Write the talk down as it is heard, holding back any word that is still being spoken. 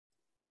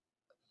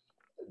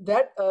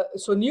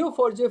so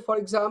Neo4j, for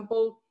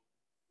example,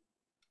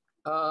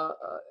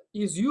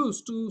 is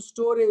used to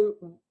store a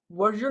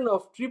version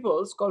of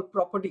triples called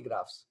property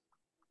graphs.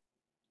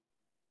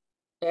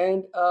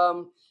 And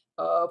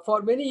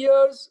for many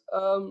years,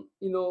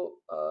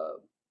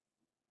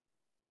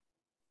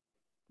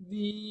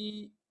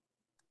 the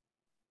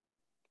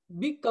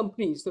big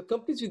companies, the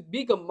companies with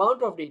big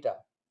amount of data,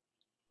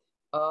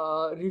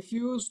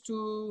 refuse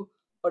to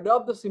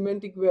adopt the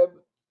semantic web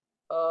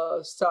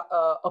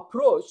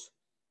approach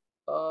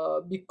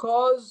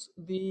because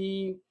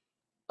the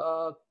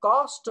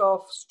cost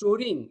of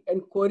storing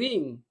and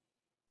querying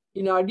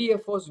in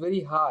RDF was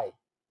very high.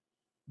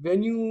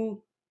 When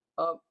you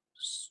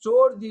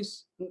store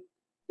this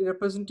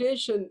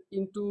representation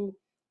into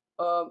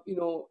a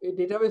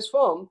database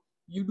form,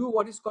 you do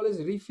what is called as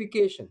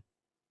reification,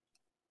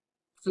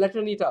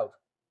 flatten it out,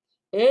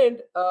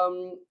 and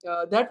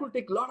that will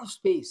take a lot of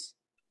space,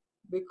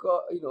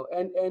 because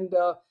and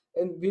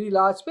very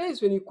large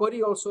space. When you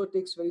query also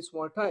takes very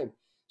small time.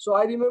 So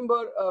I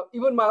remember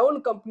even my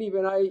own company,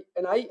 when I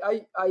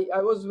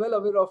was well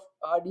aware of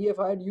RDF.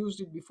 I had used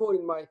it before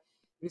in my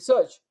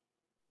research,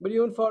 but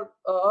even for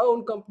our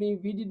own company,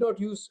 we did not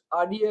use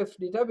RDF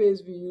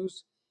database. We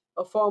use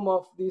a form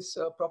of this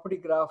property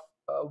graph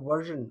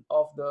version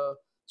of the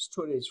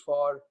storage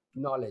for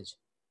knowledge,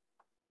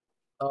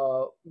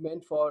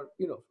 meant for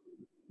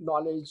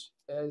knowledge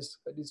as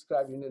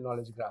described in a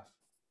knowledge graph.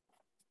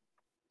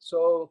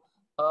 So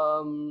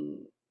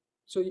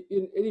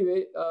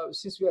anyway,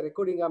 since we are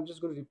recording, I'm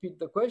just going to repeat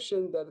the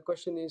question. That the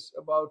question is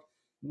about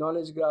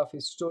knowledge graph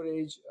is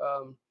storage.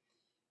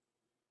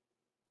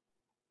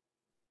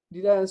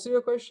 Did I answer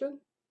your question?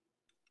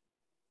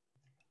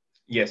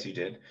 Yes, you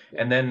did.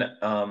 And then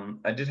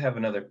I did have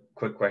another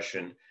quick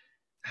question.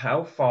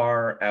 How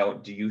far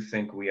out do you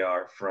think we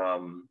are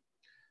from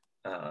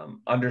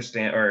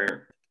understand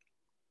or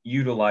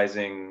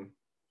utilizing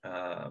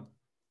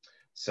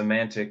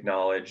semantic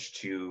knowledge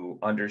to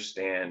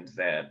understand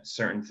that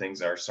certain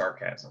things are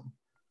sarcasm?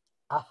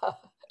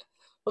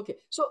 Okay,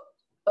 so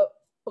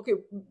okay,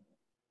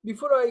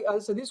 before I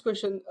answer this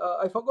question,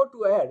 I forgot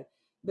to add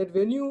that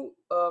when you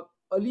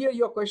earlier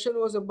your question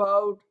was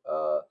about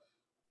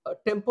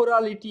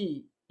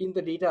temporality in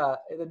the data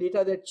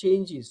that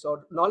changes,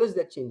 or knowledge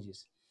that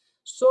changes.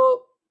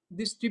 So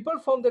this triple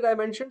form that I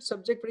mentioned,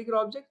 subject, predicate,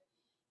 object,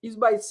 is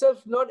by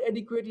itself not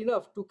adequate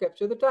enough to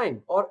capture the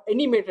time or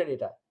any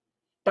metadata.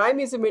 Time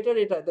is a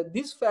metadata, that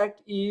this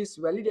fact is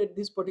valid at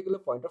this particular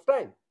point of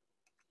time.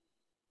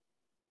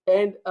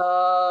 And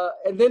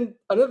then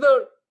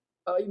another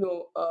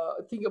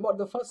thing about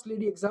the first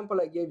lady example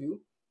I gave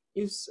you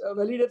is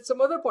valid at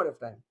some other point of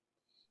time.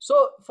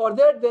 So for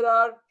that there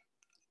are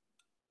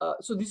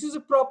so this is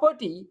a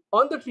property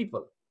on the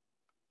triple,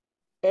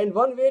 and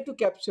one way to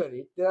capture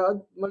it, there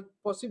are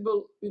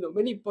possible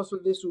many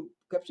possible ways to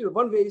capture.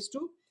 One way is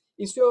to,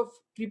 instead of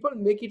triple,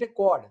 make it a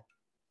quad,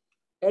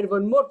 add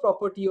one more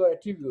property or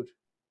attribute,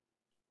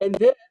 and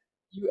then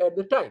you add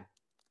the time,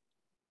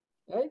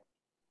 right?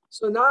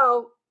 So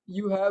now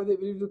you have the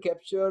ability to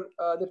capture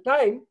the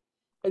time,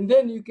 and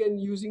then you can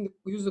use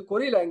the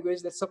query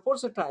language that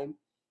supports the time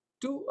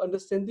to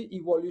understand the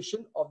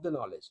evolution of the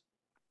knowledge.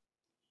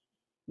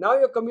 Now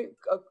you're coming.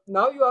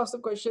 Now you ask the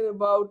question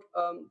about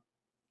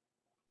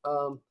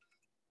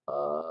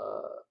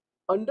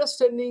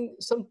understanding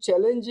some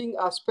challenging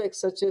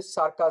aspects such as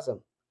sarcasm.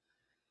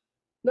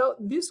 Now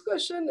this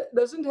question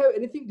doesn't have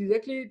anything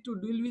directly to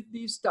deal with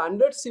the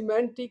standard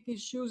semantic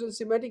issues and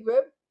semantic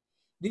web.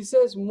 This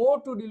has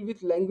more to deal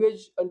with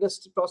language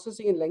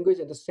processing and language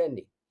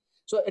understanding.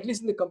 So at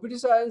least in the computer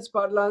science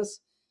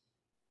parlance,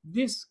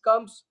 this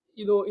comes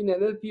in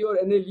NLP or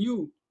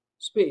NLU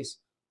space.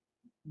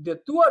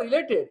 The two are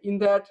related in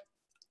that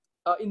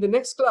in the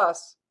next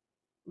class,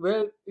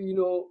 where we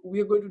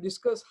are going to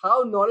discuss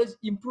how knowledge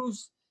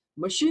improves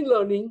machine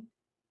learning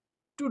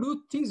to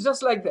do things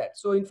just like that.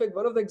 So in fact,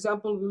 one of the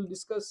examples we'll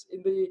discuss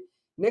in the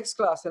next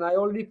class, and I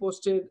already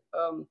posted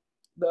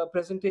the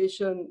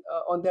presentation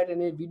on that,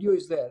 and a video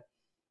is there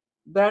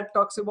that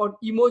talks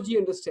about emoji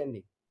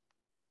understanding.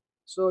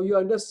 So you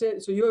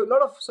understand, so you have a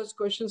lot of such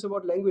questions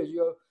about language.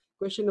 You have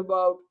question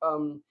about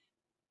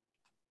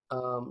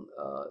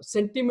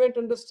sentiment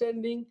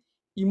understanding,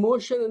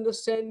 emotion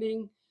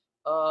understanding,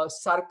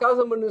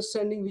 sarcasm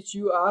understanding, which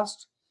you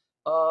asked.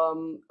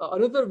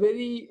 Another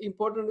very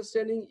important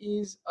understanding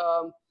is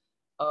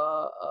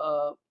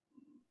the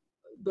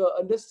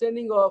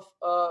understanding of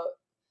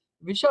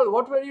Vishal,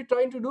 what were you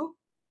trying to do?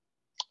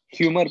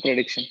 Humor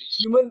prediction.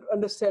 Human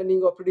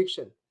understanding or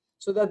prediction.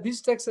 So that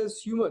this text has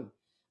humor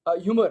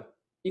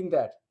in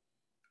that.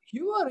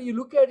 Humor, you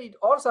look at it,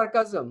 or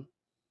sarcasm,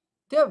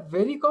 they are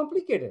very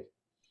complicated,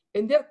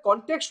 and they are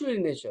contextual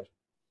in nature.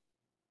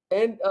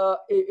 And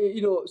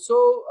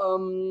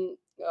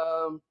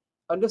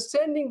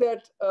understanding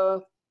that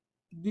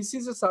this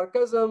is a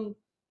sarcasm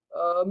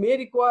may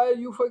require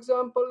you, for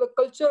example, a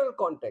cultural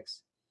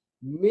context,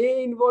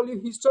 may involve you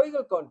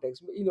historical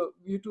context,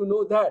 you to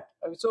know that.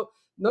 I mean, so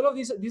none of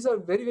these are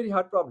very, very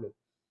hard problems.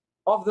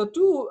 Of the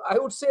two, I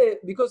would say,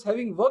 because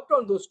having worked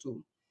on those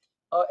two,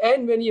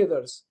 and many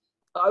others.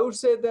 I would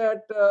say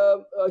that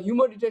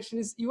humor detection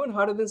is even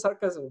harder than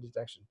sarcasm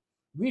detection.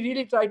 We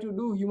really try to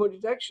do humor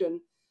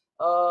detection.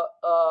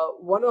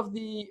 One of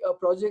the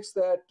projects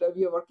that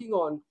we are working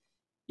on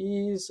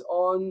is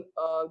on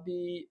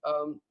the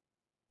um,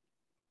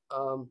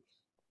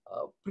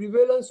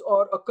 prevalence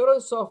or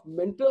occurrence of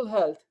mental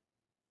health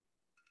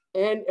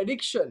and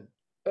addiction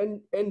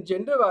and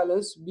gender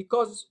violence,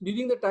 because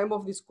during the time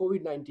of this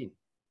COVID-19.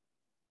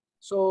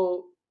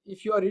 So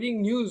if you are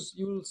reading news,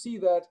 you will see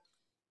that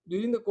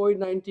during the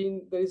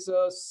COVID-19, there is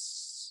a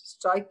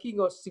striking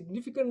or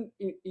significant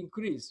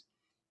increase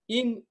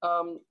in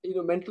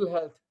mental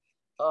health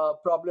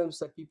problems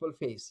that people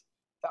face.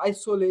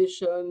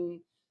 Isolation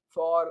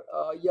for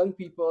young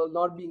people,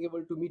 not being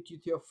able to meet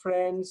with your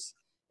friends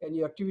and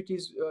your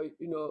activities,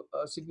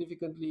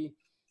 significantly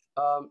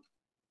um,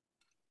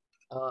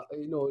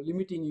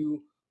 limiting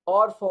you,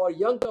 or for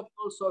young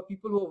couples or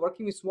people who are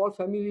working with small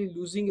family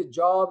losing a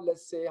job.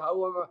 Let's say,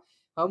 how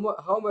am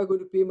I going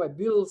to pay my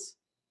bills?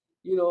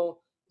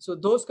 So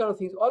those kind of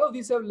things, all of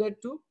these have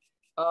led to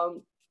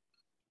um,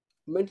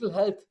 mental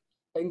health,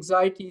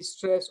 anxiety,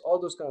 stress, all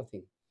those kind of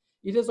things.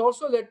 It has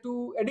also led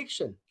to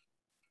addiction.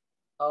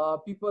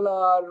 People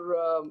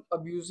are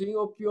abusing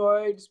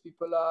opioids.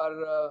 People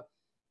are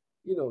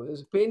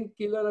there's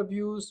painkiller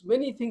abuse,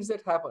 many things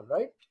that happen,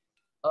 right?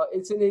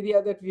 It's an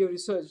area that we have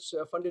researched,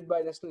 funded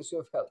by National Institute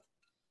of Health.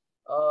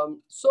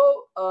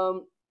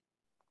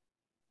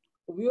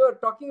 We are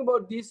talking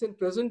about this and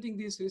presenting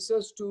this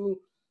research to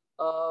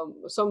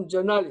some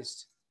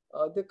journalists.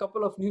 There are a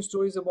couple of news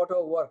stories about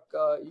our work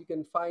you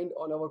can find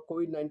on our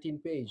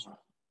COVID-19 page.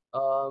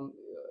 Um,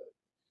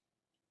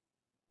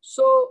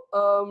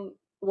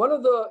 One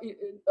of the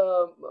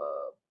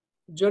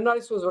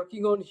journalists was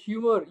working on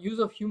use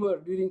of humor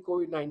during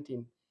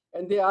COVID-19,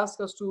 and they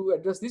asked us to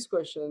address this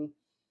question.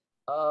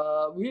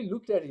 We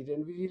looked at it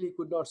and we really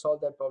could not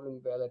solve that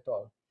problem well at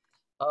all.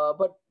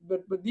 But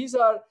these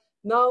are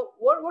now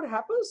what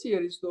happens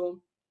here is, though,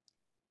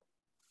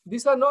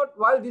 these are not,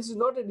 while this is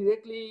not a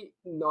directly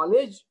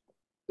knowledge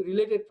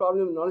related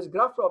problem, knowledge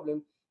graph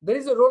problem, there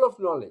is a role of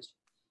knowledge.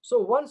 So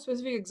one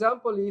specific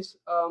example is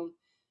uh,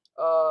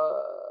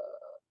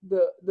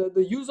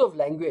 the use of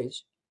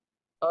language,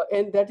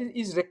 and that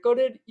is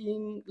recorded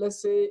in,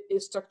 let's say, a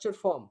structured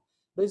form.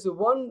 There is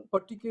one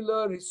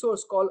particular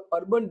resource called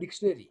Urban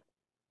Dictionary.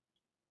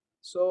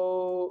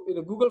 So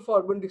Google for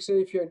Urban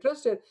Dictionary if you're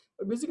interested.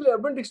 But basically,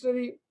 Urban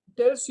Dictionary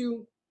tells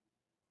you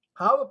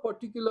how a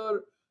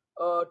particular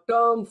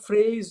term,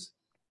 phrase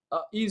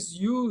is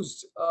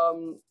used.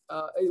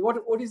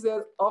 What is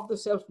their of the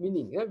self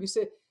meaning? Yeah? We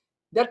say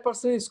that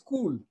person is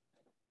cool,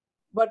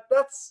 but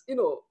that's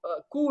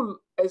cool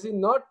as in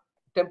not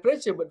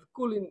temperature, but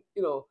cool in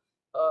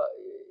uh,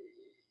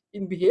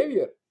 in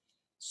behavior.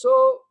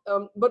 So,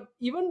 but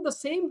even the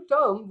same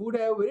term would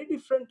have very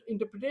different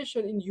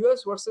interpretation in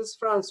US versus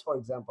France, for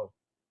example.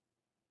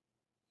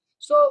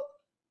 So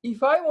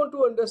if I want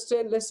to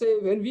understand, let's say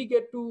when we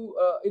get to,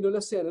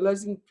 let's say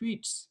analyzing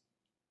tweets,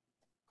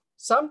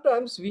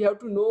 sometimes we have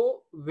to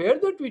know where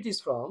the tweet is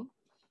from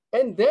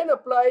and then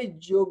apply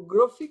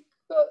geographically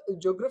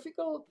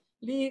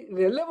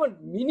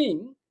relevant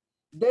meaning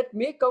that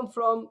may come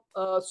from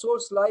a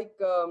source like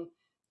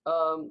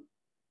um,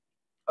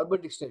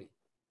 Urban Dictionary.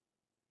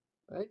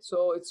 Right?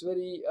 So it's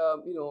very,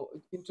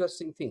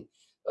 interesting thing.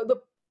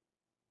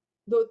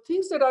 The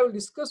things that I will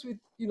discuss with,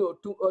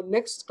 to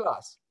next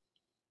class,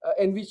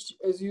 and which,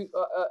 as you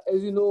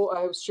know,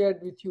 I have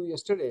shared with you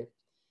yesterday,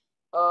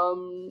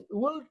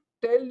 will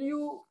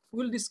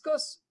will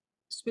discuss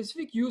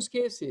specific use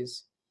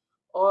cases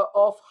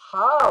of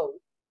how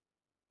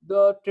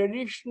the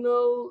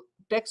traditional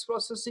text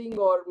processing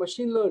or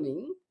machine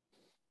learning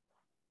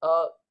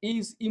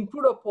is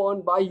improved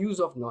upon by use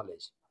of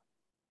knowledge.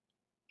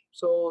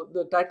 So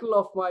the title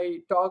of my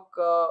talk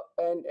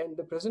and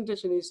the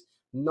presentation is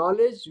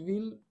Knowledge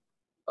Will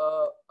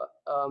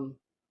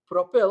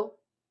Propel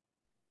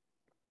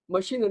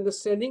Machine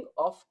Understanding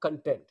of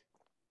Content.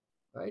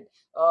 Right?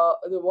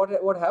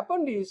 What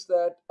happened is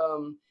that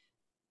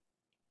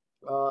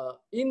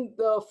in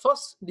the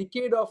first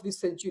decade of this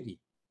century,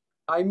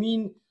 I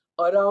mean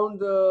around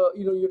the,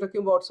 you're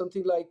talking about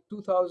something like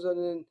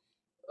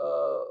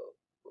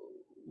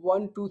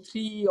 2001 to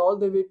 3 all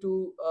the way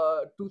to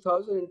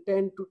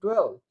 2010 to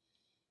 12,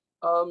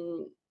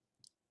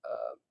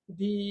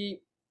 the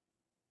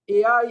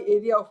AI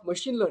area of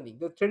machine learning,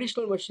 the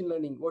traditional machine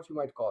learning, what you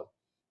might call,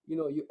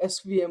 your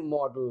SVM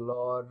model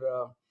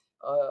or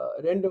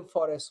random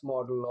forest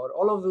model or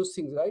all of those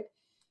things, right?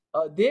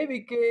 They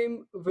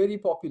became very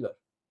popular.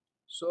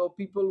 So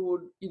people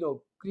would,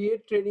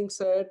 create training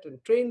set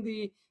and train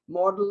the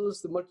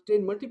models,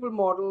 train multiple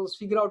models,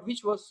 figure out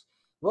which works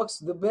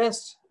the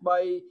best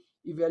by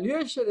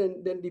evaluation,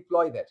 and then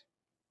deploy that.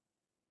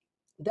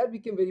 That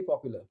became very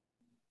popular.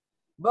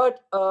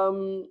 But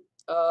the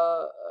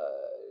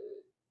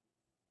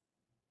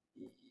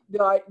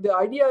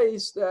idea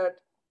is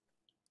that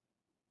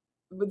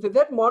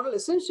that model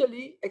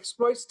essentially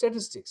exploits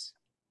statistics.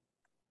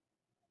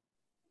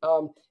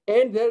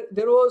 And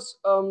there was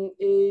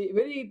a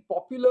very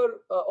popular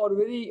or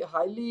very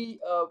highly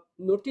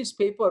noticed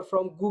paper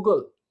from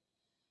Google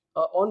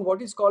on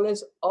what is called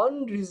as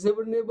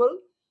unreasonable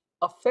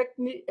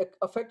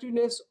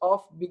effectiveness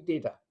of big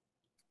data.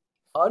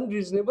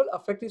 Unreasonable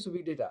effectiveness of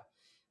big data.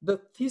 The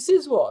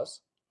thesis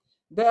was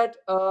that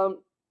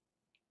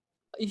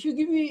if you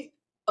give me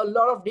a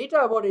lot of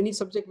data about any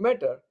subject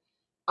matter,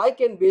 I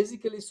can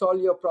basically solve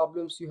your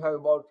problems you have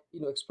about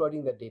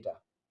exploiting that data,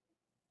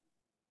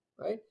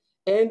 right?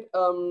 And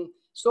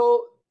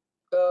so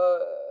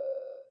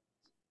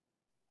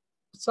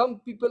some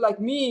people like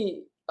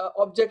me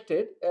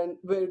objected and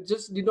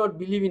just did not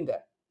believe in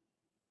that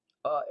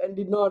and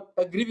did not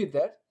agree with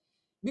that,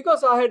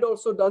 because I had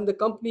also done the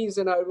companies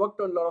and I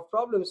worked on a lot of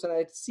problems and I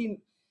had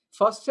seen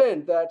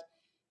firsthand that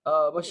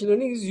machine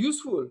learning is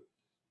useful,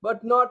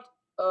 but not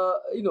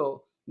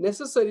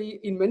necessary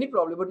in many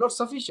problems, but not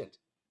sufficient,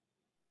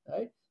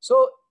 right?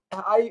 So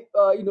I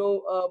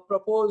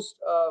proposed,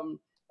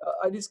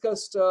 I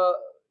discussed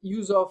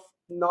use of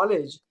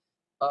knowledge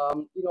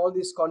in all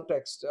these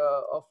contexts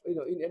of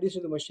in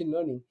addition to machine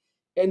learning,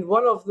 and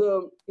one of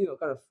the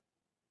kind of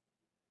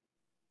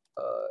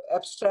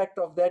abstract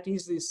of that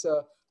is this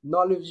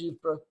knowledge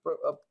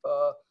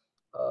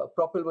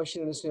propel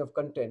machine understanding of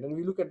content. And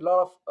we look at a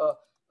lot of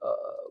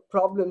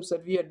problems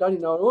that we had done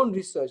in our own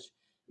research.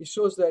 It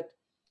shows that,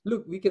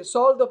 look, we can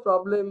solve the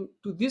problem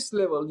to this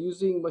level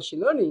using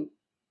machine learning,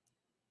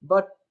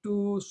 but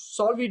to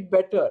solve it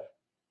better,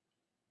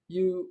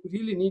 you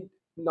really need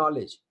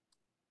knowledge.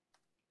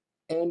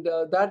 And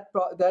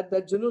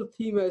that general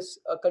theme has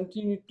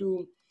continued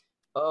to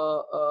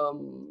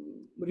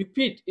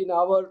repeat in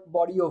our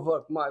body of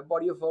work, my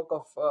body of work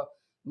of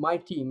my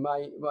team,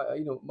 my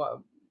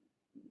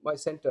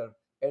center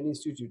and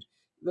institute.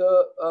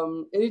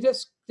 And it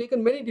has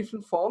taken many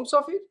different forms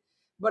of it,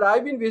 but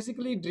I've been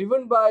basically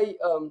driven by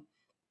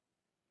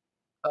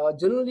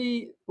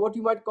generally what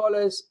you might call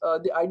as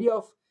the idea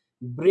of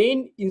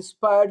brain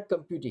inspired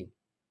computing.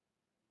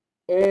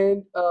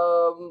 And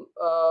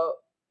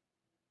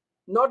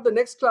not the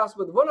next class,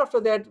 but the one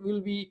after that,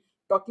 we'll be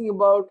talking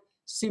about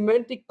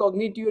semantic,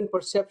 cognitive, and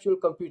perceptual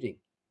computing.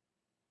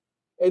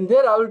 And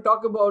there I will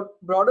talk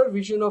about broader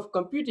vision of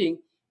computing,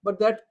 but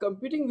that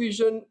computing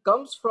vision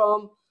comes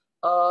from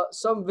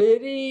some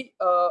very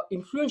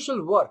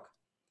influential work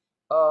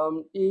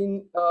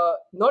in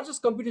not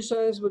just computer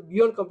science, but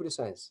beyond computer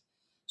science.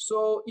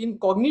 So in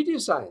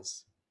cognitive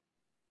science,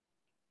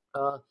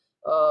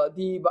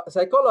 the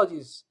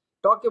psychologists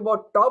talk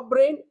about top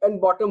brain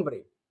and bottom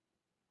brain,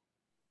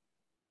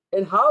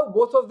 and how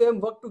both of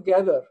them work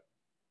together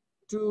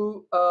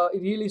to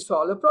really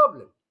solve a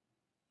problem.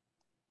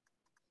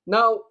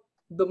 Now,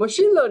 the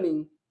machine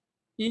learning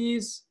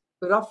is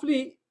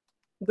roughly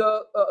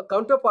the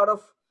counterpart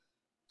of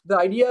the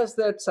ideas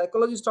that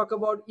psychologists talk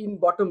about in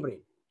bottom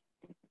brain.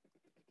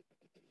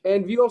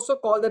 And we also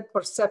call that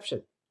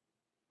perception.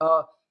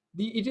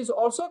 It is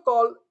also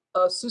called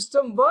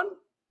system one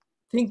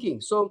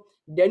thinking. So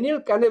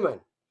Daniel Kahneman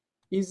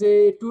is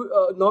a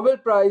Nobel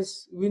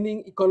Prize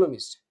winning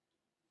economist.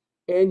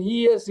 And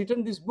he has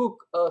written this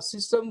book,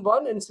 System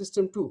 1 and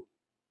System 2.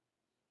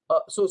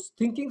 So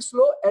thinking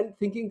slow and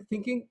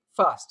thinking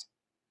fast.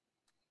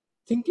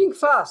 Thinking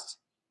fast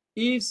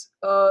is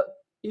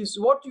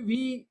what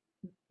we,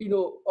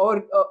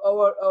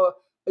 our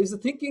is the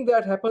thinking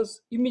that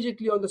happens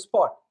immediately on the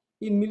spot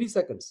in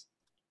milliseconds.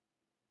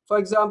 For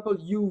example,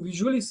 you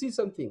visually see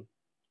something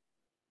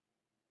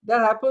that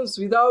happens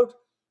without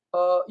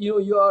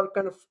you are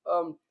kind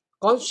of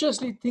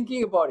consciously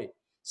thinking about it.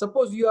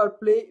 Suppose you are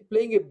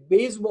playing a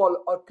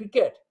baseball or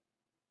cricket,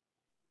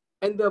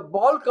 and the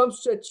ball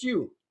comes at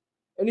you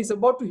and it's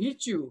about to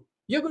hit you,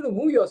 you're going to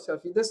move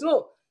yourself. There's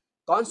no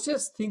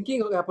conscious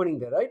thinking happening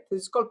there, right?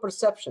 This is called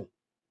perception,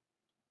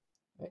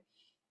 right?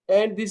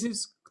 And this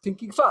is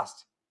thinking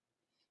fast.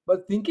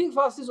 But thinking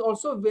fast is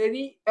also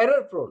very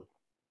error prone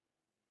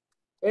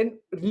and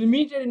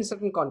limited in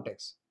certain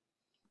contexts.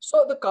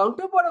 So the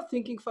counterpart of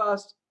thinking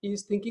fast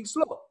is thinking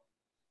slow.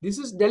 This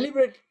is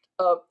deliberate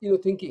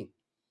thinking.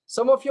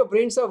 Some of your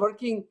brains are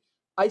working.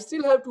 I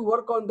still have to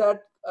work on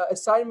that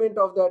assignment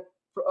of that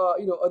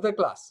other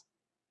class.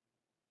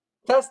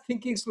 That's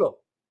thinking slow.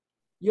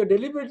 You're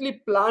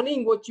deliberately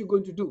planning what you're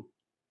going to do.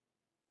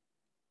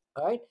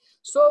 All right.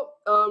 So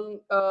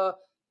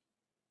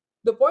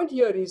the point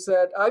here is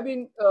that I've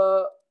been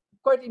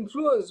quite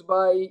influenced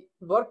by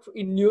work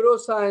in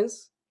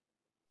neuroscience,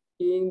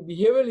 in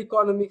behavioral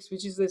economics,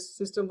 which is the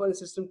system 1 and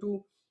system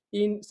 2.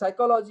 In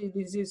psychology,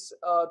 this is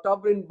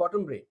top brain,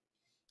 bottom brain.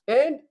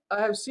 And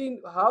I have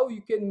seen how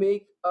you can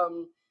make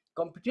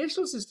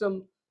computational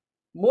system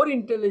more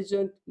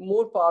intelligent,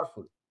 more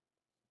powerful.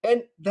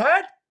 And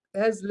that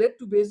has led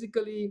to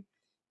basically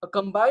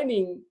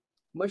combining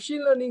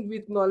machine learning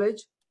with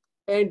knowledge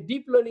and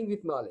deep learning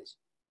with knowledge.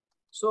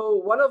 So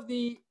one of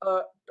the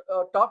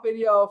top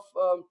area of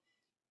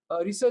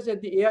research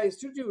at the AI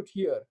Institute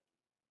here,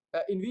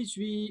 in which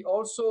we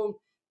also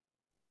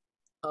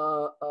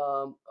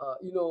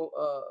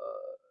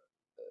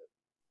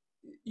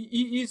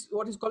is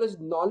what is called as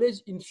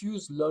knowledge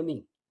infused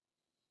learning.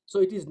 So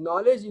it is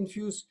knowledge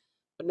infused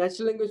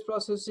natural language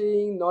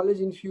processing, knowledge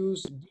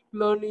infused deep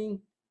learning,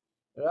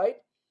 right?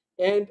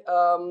 And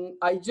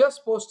I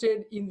just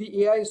posted in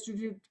the AI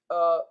Institute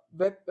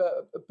web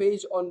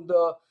page on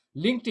the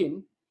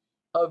LinkedIn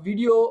a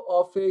video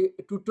of a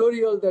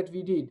tutorial that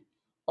we did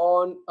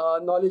on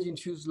knowledge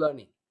infused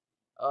learning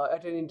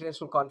at an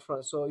international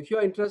conference. So if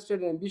you're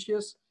interested and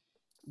ambitious,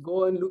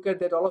 go and look at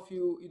that. All of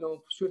you,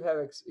 should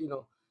have,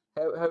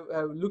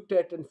 have looked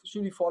at and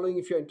should be following.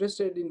 If you're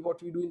interested in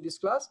what we do in this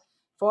class,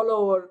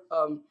 follow our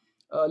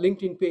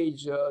LinkedIn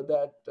page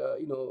that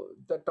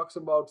talks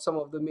about some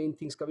of the main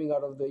things coming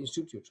out of the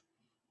institute.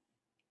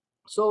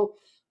 So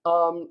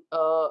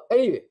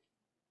anyway,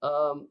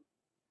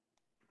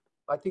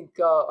 I think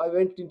I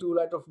went into a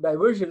lot of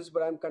diversions,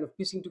 but I'm kind of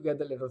piecing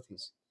together a lot of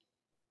things.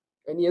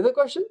 Any other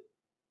question?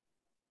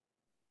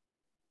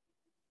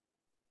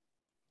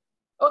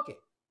 Okay.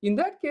 In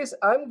that case,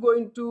 I'm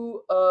going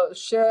to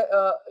share,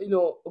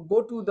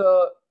 go to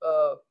the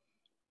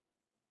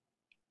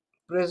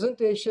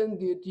presentation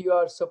that you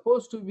are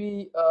supposed to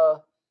be.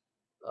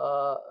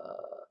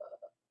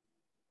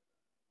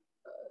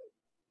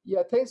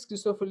 Yeah, thanks,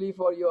 Christopher Lee,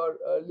 for your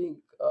link.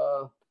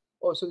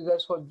 Oh, so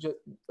that's for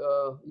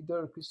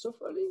either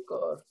Christopher link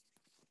or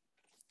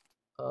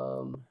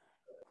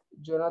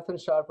Jonathan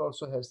Sharp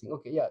also has thing.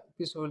 Okay, yeah,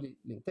 Christopher Lee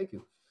link. Thank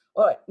you.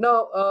 All right,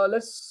 now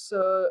let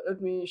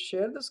me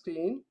share the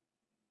screen.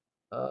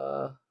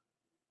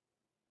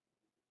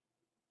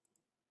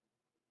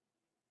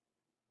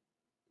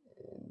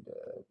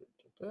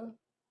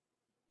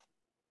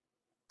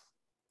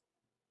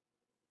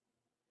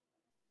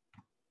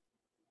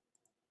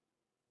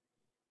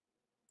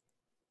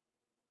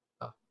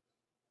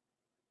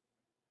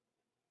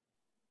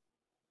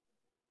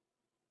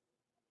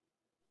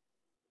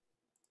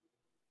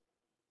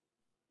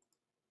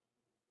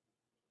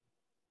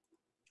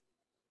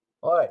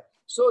 All right,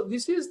 so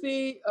this is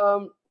the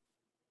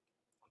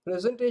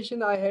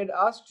presentation I had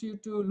asked you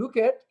to look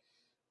at.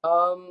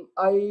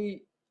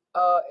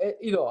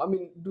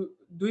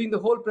 Doing the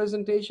whole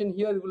presentation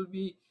here will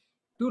be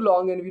too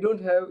long, and we don't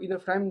have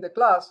enough time in the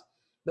class.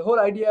 The whole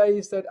idea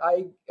is that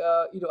I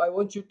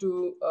want you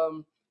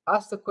to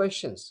ask the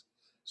questions.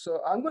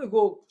 So I'm going to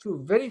go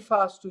through very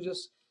fast to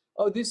just,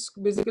 this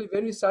basically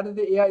when we started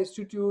the AI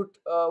Institute,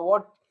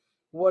 what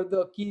were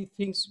the key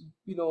things,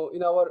 in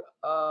our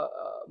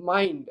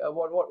mind,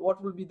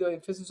 what will be the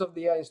emphasis of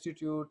the AI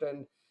Institute,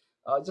 and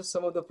just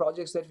some of the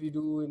projects that we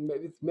do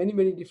with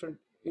many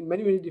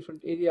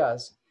different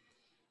areas.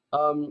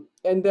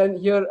 And then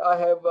here I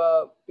have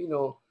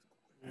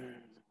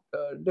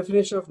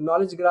definition of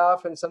knowledge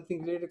graph and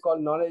something related called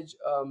knowledge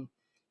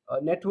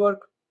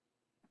network.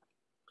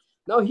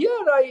 Now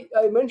here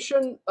I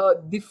mentioned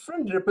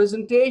different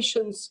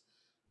representations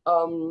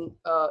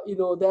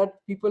that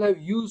people have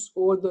used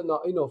over the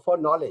for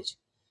knowledge,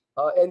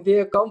 and they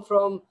have come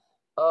from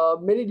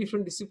many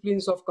different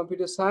disciplines of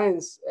computer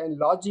science and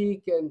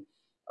logic and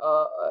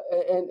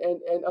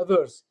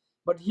others.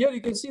 But here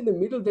you can see in the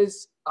middle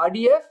there's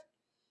RDF.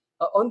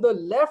 On the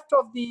left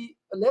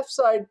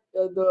side,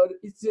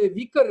 it's a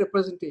weaker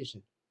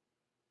representation.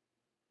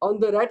 On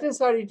the right hand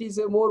side, it is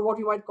a more what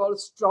you might call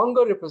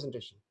stronger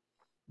representation.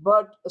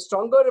 But a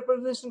stronger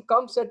representation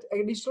comes at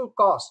additional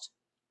cost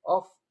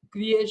of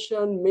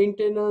creation,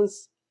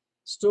 maintenance,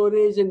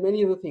 storage, and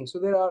many other things. So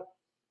there are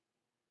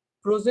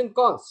pros and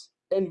cons,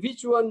 and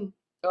which one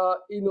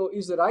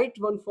is the right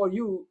one for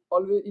you,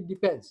 always it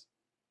depends.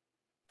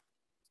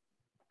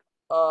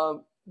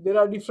 There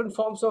are different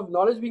forms of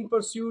knowledge being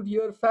pursued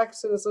here: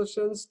 facts and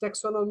assertions,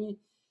 taxonomy,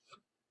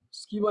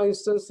 schema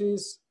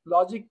instances,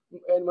 logic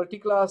and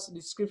multi-class,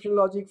 description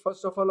logic,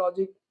 first of all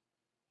logic,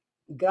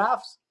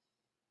 graphs,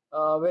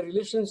 where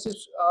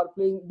relationships are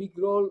playing big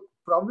role,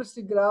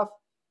 probabilistic graph,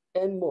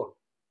 and more.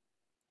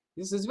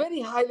 This is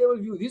very high level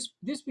view.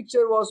 This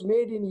picture was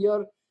made in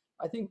year,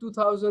 I think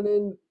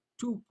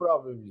 2002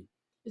 probably.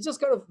 It just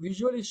kind of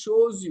visually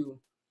shows you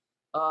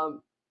a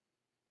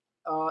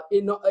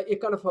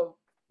kind of a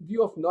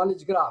view of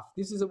knowledge graph.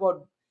 This is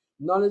about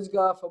knowledge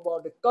graph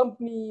about a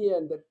company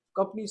and the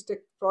company's tech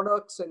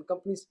products and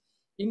company's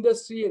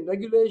industry and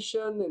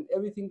regulation and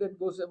everything that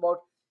goes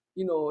about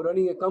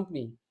running a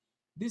company.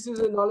 This is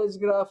a knowledge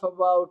graph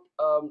about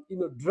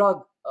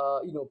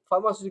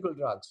pharmaceutical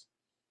drugs.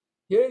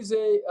 Here is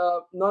a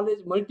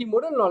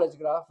multimodal knowledge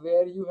graph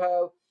where you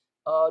have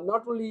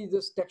not only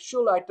this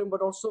textual item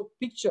but also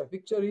picture.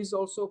 Picture is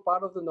also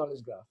part of the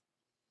knowledge graph.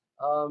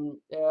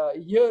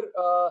 Here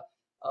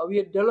we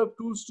have developed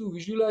tools to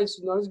visualize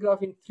knowledge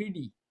graph in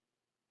 3D,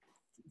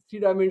 3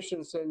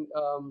 dimensions, and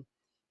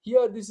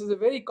here this is a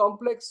very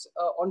complex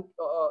I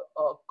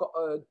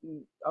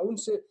wouldn't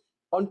say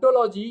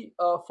ontology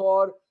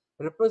for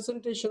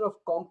representation of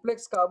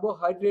complex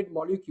carbohydrate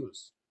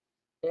molecules,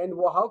 and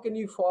how can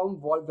you form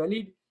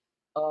valid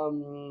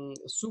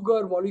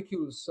sugar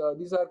molecules.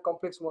 These are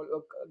complex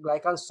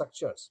glycan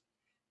structures.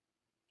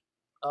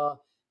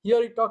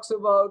 Here it talks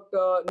about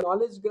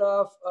knowledge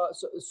graph,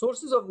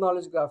 sources of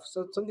knowledge graph,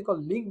 so something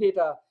called linked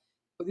data,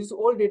 this is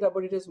old data,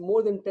 but it has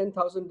more than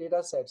 10,000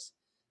 data sets.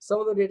 Some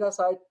of the data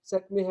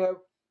set may have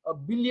a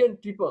billion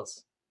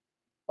triples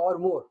or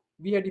more.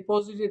 We had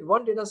deposited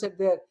one data set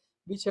there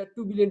which had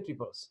 2 billion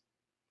triples.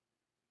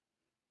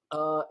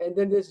 And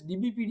then there's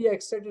DBpedia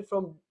extracted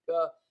from,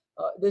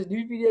 there's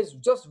DBpedia is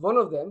just one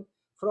of them,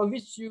 from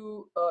which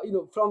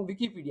from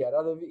Wikipedia,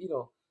 rather,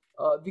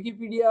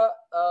 Wikipedia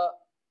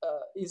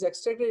is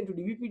extracted into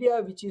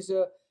DBpedia, which is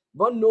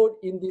one node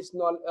in this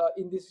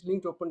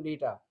linked open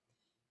data.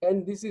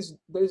 And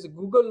there is a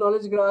Google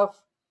knowledge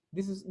graph.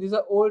 These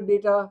are old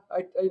data.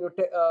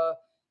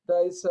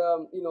 There is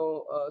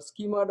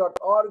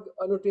schema.org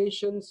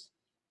annotations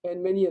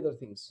and many other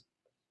things.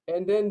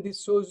 And then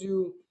this shows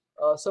you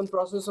some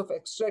process of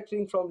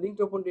extracting from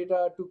linked open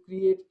data to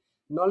create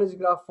knowledge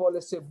graph for,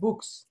 let's say,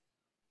 books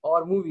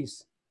or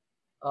movies.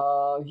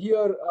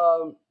 Here,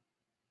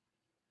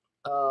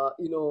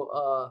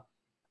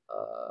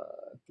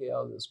 okay,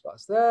 I'll just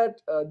pass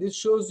that. This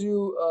shows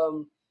you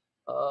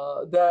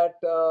that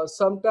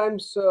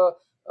sometimes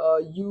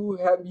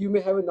you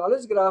may have a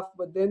knowledge graph,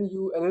 but then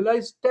you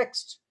analyze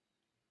text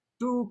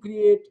to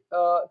create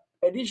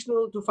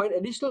to find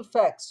additional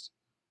facts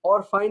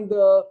or find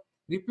the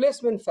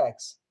replacement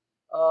facts,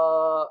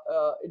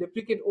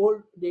 replicate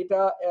old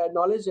data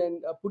knowledge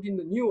and put in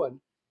the new one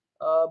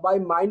by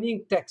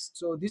mining text.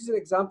 So this is an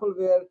example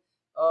where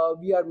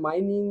we are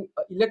mining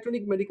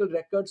electronic medical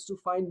records to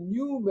find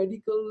new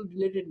medical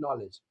related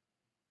knowledge.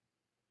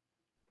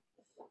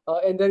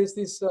 And there is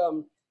this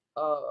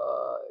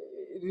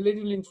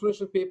relatively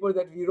influential paper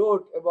that we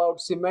wrote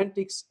about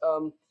semantics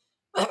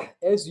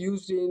as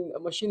used in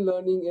machine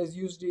learning, as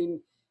used in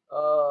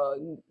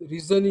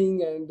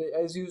reasoning, and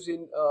as used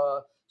in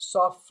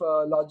soft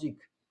logic.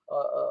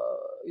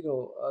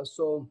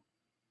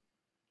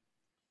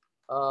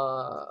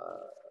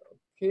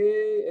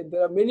 Okay, and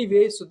there are many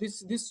ways. So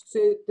this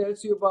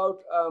tells you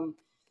about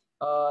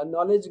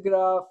knowledge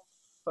graph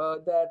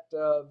that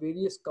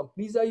various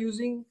companies are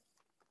using.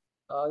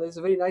 There's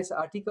a very nice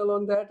article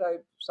on that I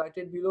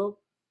cited below.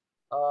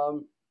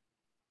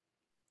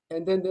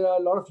 And then there are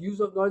a lot of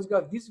use of knowledge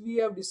graph. This we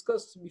have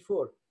discussed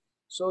before,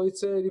 so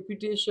it's a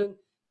repetition.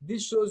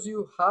 This shows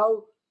you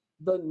how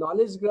the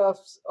knowledge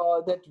graphs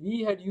that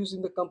we had used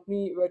in the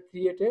company were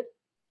created.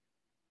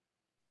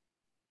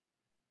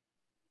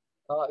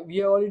 We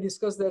have already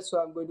discussed that, so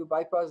I'm going to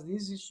bypass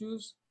these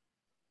issues.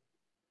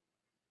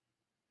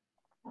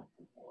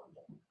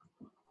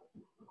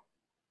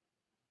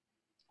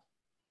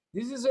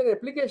 This is an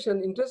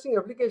application, interesting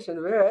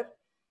application, where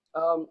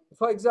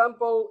for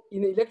example,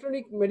 in an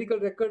electronic medical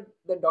record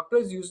that doctor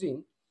is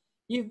using,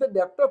 if the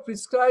doctor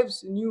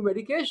prescribes new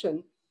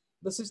medication,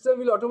 the system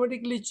will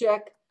automatically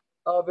check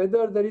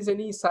whether there is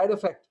any side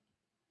effect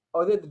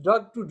or the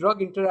drug to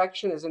drug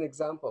interaction, as an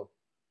example.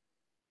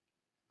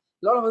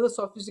 A lot of other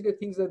sophisticated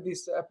things that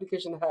this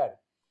application had,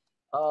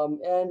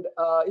 and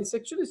it's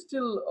actually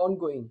still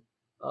ongoing,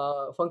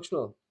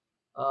 functional.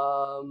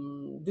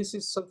 This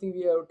is something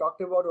we have talked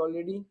about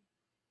already.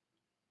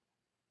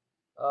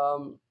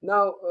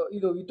 Now,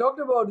 we talked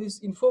about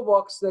this info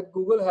box that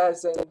Google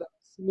has, and the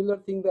similar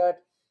thing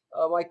that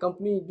my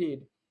company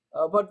did.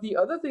 But the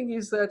other thing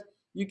is that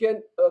you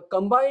can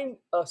combine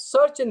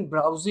search and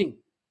browsing.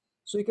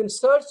 So you can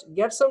search,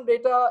 get some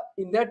data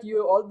in that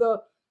all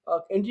the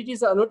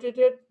entities are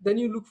annotated. Then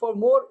you look for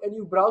more, and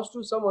you browse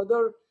to some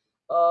other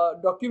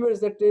documents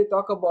that they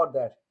talk about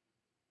that.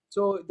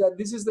 So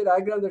this is the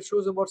diagram that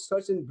shows about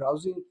search and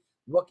browsing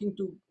working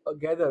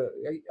together.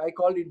 I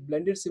called it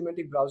blended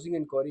semantic browsing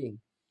and querying.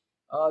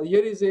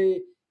 Here is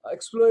a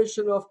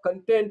exploration of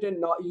content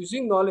and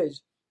using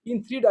knowledge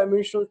in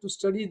 3-dimensional to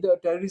study the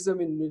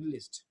terrorism in Middle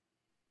East.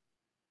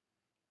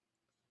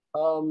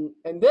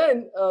 And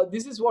then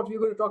this is what we're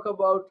going to talk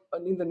about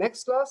in the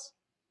next class.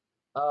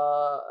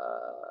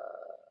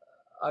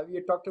 We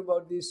had talked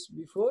about this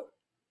before.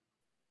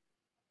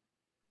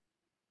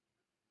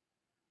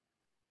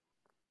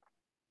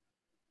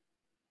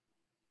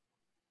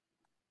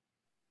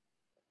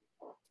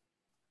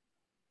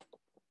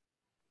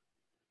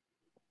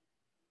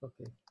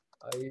 Okay,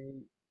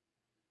 I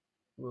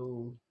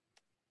will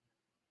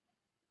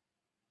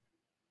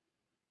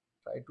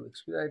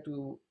try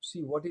to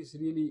see what is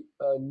really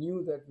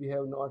new that we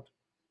have not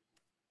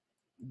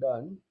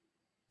done.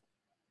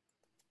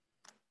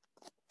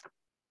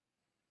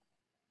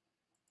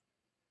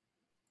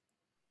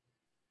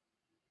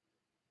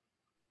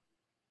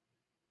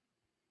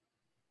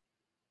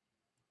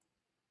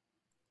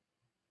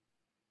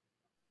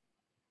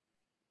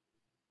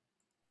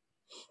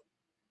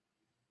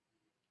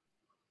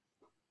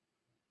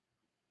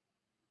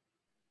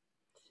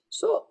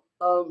 So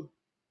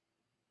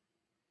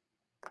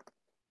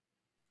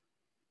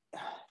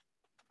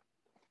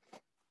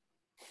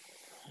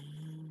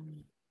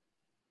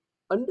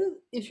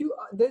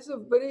there's a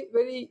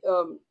very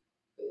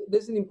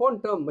there's an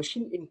important term,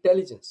 machine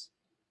intelligence,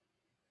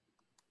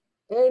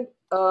 and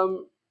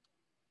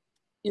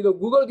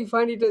Google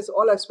defined it as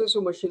all aspects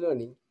of machine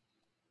learning.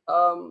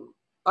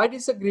 I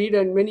disagreed,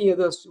 and many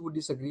others would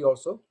disagree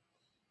also.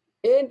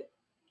 And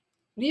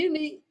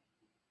really,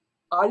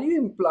 are you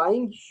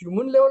implying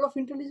human level of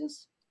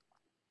intelligence?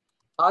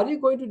 Are you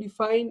going to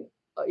define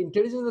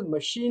intelligence that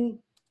machine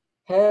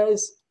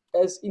has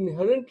as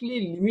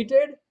inherently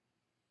limited,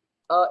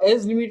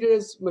 as limited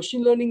as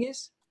machine learning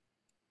is?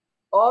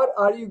 Or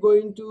are you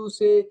going to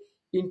say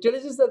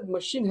intelligence that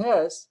machine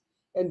has,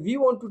 and we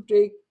want to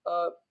take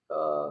uh,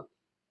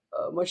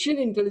 machine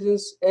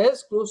intelligence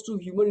as close to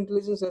human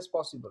intelligence as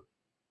possible?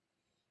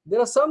 There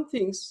are some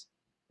things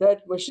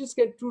that machines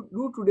can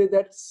do today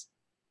that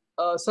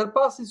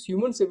surpasses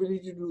humans' ability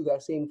to do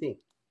that same thing.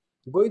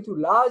 Going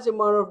through large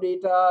amount of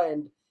data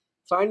and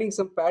finding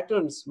some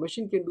patterns,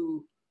 machine can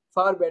do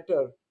far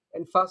better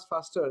and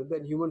faster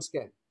than humans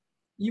can.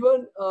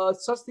 Even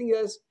such thing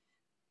as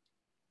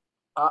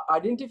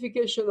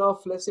identification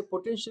of, let's say,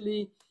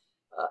 potentially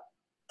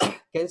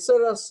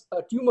cancerous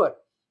tumor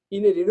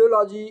in a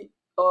radiology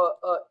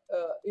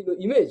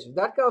image,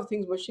 that kind of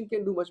things machine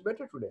can do much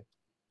better today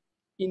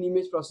in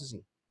image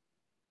processing.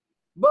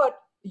 But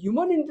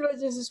human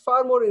intelligence is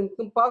far more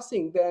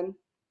encompassing than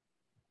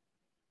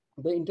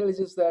the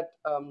intelligence that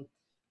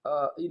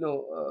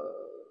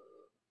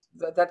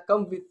that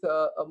come with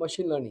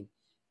machine learning,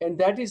 and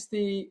that is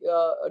the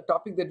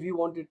topic that we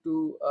wanted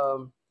to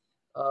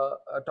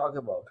talk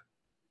about.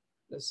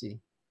 Let's see.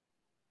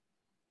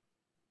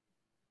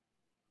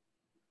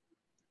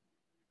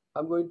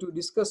 I'm going to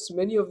discuss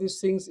many of these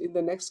things in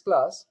the next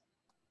class.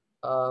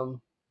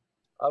 Um,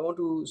 I want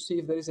to see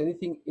if there is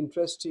anything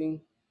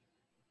interesting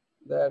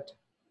that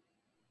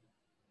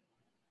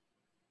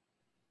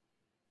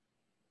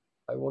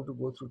I want to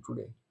go through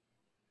today.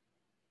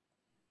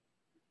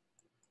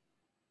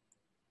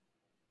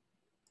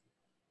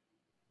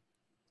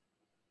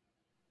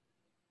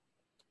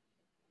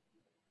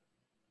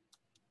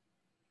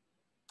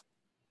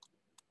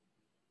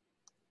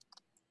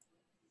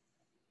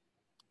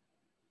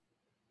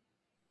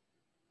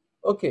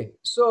 Okay,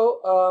 so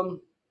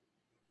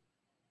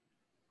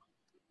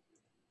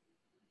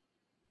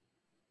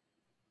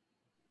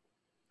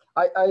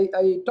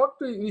I talked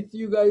with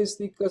you guys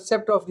the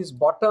concept of this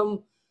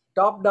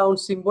top-down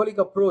symbolic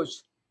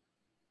approach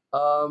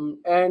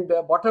and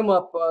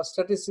bottom-up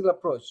statistical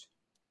approach.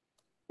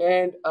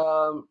 And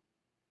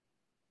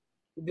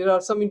there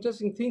are some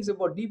interesting things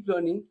about deep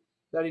learning,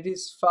 that it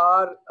is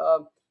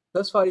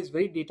thus far is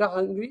very data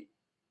hungry.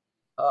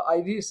 I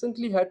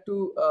recently had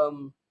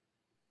to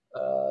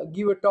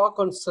give a talk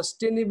on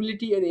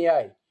sustainability and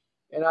AI,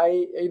 and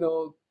I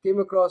came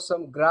across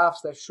some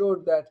graphs that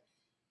showed that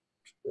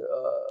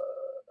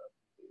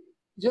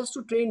just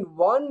to train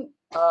one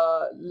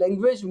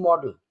language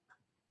model,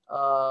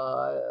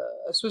 uh,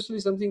 especially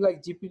something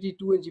like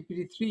GPT-2 and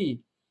GPT-3,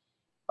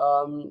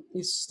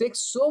 it takes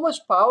so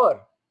much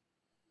power.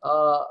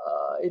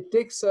 It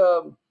takes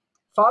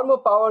far more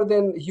power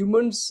than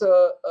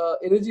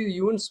energy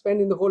humans spend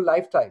in the whole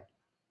lifetime,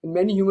 and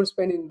many humans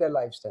spend in their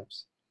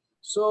lifetimes.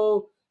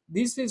 So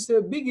this is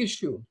a big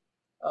issue.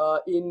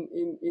 The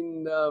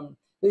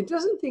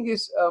interesting thing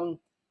is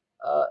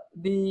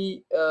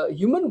the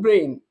human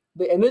brain,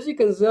 the energy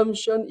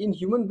consumption in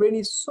human brain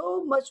is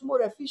so much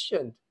more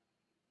efficient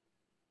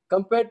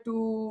compared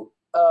to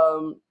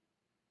um,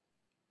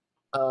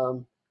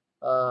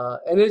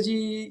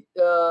 energy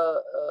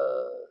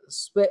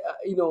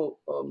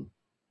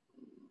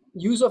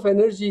use of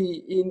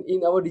energy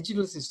in our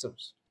digital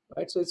systems,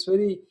 right? So it's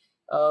very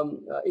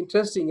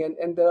interesting,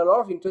 and there are a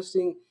lot of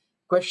interesting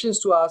questions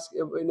to ask,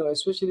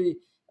 especially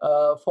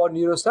for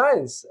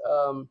neuroscience,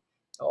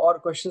 or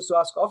questions to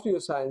ask of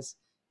neuroscience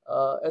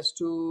as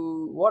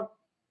to what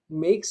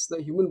makes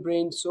the human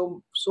brain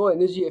so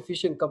energy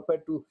efficient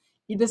compared to,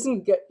 it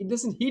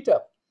doesn't heat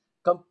up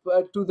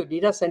compared to the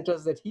data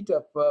centers that heat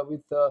up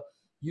with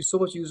so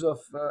much use of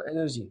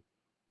energy.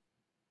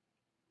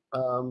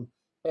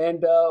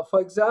 And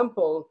for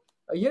example,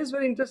 here's a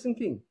very interesting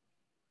thing.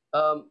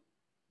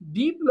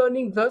 Deep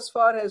learning thus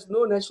far has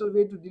no natural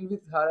way to deal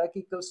with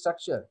hierarchical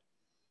structure.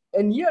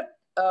 And yet,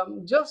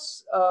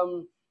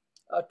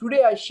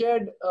 today I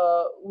shared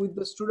with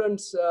the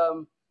students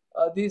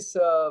this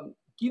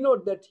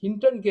keynote that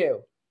Hinton gave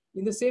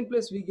in the same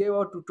place we gave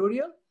our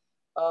tutorial,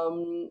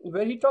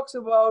 where he talks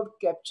about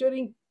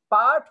capturing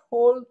part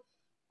whole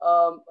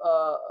um,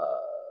 uh,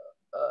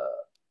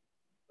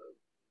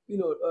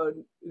 uh,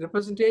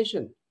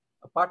 representation,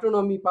 a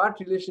partonomy, part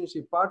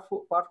relationship, part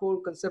whole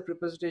concept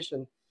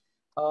representation,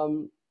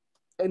 and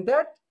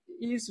that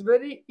is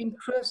very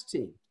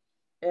interesting,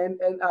 and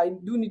I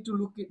do need to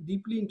look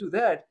deeply into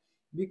that,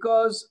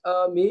 because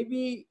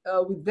maybe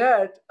with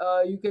that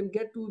you can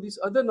get to these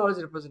other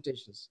knowledge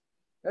representations,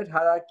 right?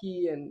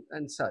 Hierarchy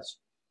and such.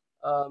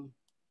 Um,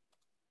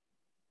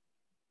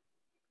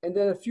 and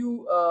then a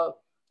few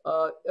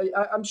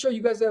I'm sure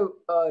you guys have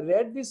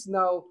read this.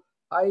 Now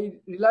I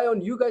rely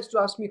on you guys to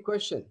ask me a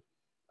question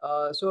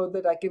so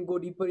that I can go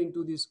deeper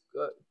into this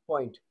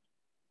point.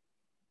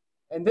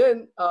 And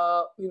then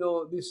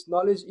this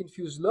knowledge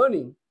infused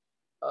learning,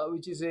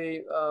 which is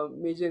a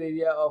major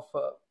area of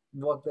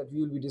work that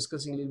we will be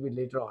discussing a little bit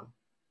later on.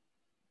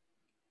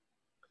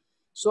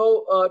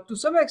 So to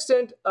some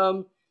extent,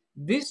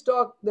 This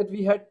talk that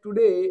we had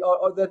today,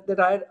 or that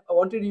I had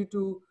wanted you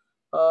to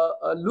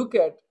look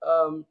at,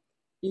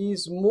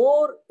 is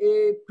more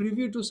a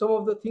preview to some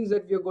of the things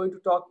that we are going to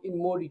talk in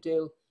more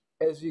detail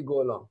as we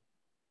go along.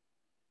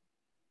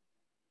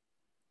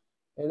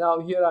 And now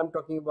here I'm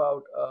talking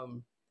about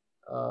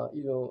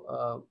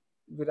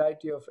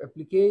variety of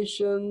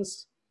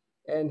applications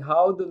and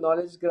how the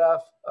knowledge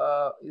graph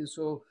is.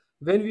 So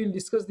when we'll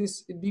discuss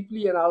this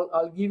deeply, and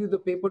I'll give you the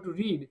paper to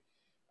read,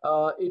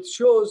 it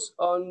shows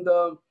on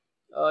the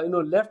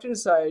left hand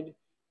side,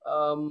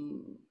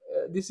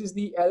 this is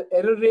the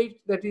error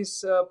rate that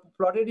is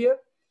plotted here,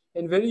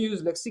 and when you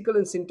use lexical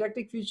and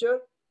syntactic feature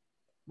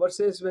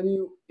versus when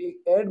you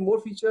add more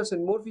features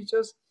and more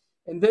features,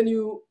 and then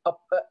you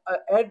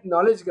add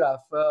knowledge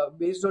graph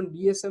based on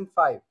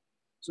DSM-5.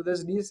 So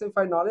there's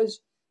DSM-5 knowledge,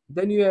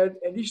 then you add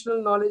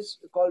additional knowledge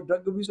called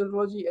drug abuse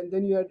ontology, and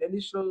then you add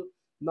additional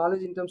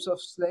knowledge in terms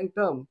of slang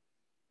terms,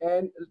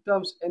 and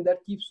that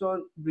keeps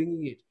on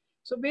bringing it.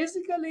 So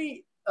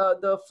basically,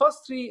 the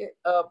first three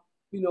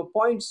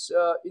points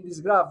in this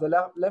graph, the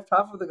left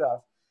half of the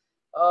graph,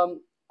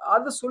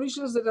 are the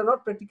solutions that are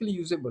not practically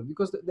usable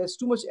because there's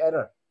too much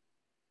error.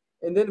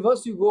 And then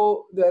once you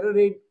go the error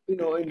rate, in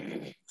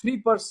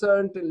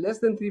 3% and less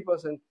than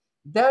 3%,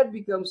 that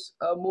becomes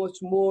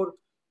much more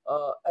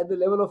at the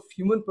level of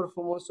human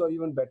performance or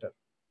even better.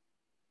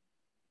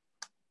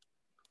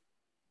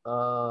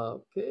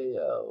 Okay,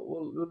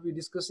 we'll be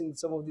discussing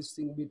some of these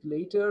things a bit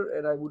later,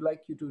 and I would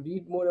like you to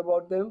read more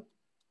about them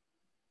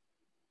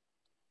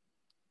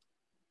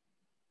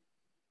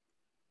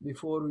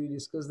before we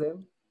discuss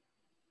them.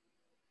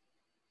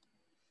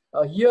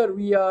 Here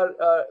we are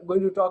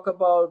going to talk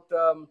about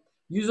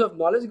use of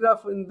knowledge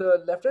graph in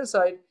the left hand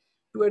side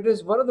to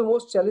address one of the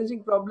most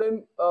challenging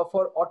problem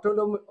for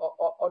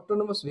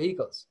autonomous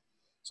vehicles.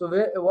 So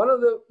one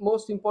of the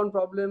most important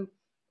problem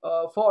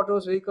for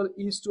autonomous vehicle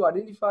is to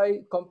identify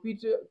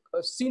computer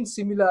scene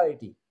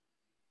similarity.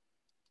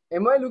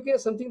 Am I looking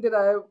at something that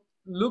I have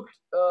looked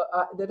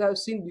that I have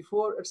seen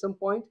before at some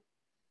point?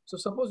 So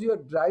suppose you are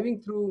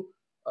driving through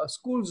a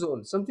school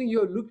zone, something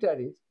you have looked at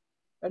it,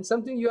 and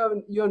something you have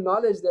your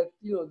knowledge that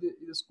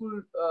the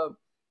school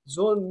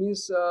zone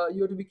means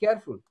you have to be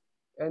careful,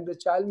 and the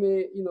child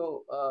may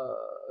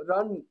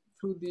run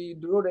through the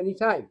road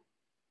anytime.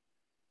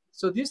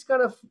 So this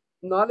kind of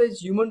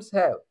knowledge humans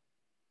have.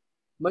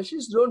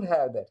 Machines don't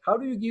have that. How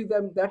do you give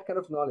them that kind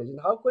of knowledge, and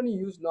how can you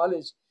use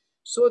knowledge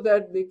so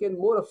that they can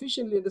more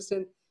efficiently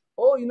understand,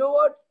 oh, you know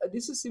what,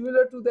 this is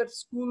similar to that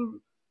school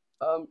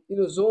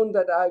zone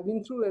that I've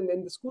been through, and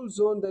in the school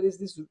zone there is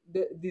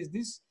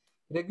this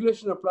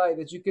regulation apply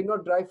that you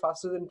cannot drive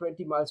faster than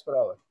 20 miles per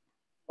hour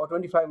or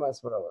 25 miles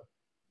per hour.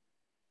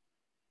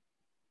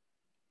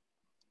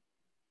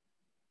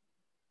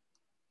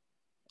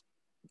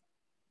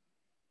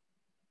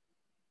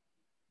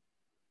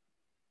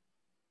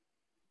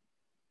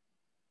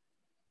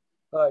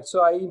 All right,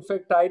 so I in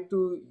fact tried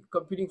to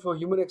computing for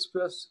human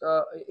experience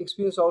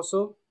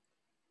also,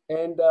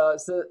 and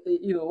so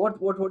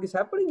what is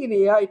happening in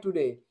AI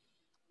today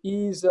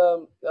is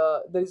there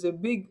is a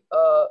big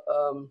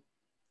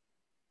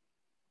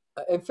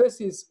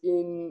emphasis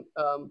in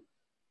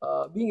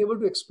being able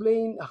to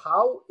explain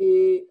how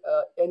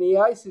an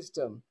AI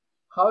system,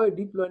 how a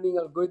deep learning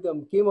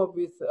algorithm came up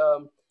with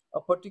a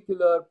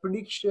particular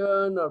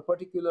prediction or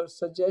particular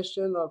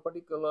suggestion or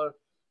particular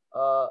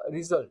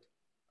result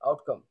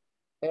outcome.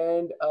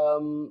 And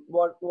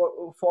what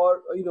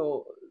for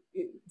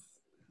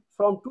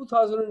from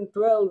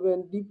 2012,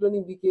 when deep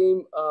learning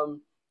became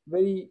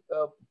very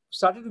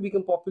started to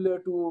become popular,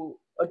 to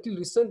until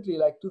recently,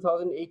 like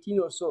 2018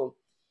 or so,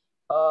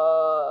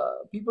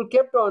 people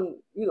kept on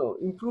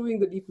improving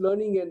the deep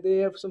learning, and they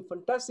have some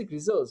fantastic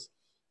results.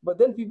 But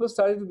then people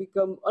started to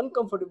become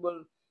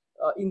uncomfortable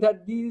in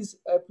that these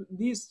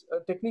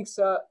techniques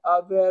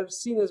were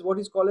seen as what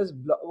is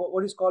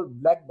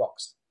called black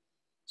box.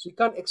 So you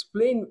can't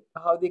explain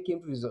how they came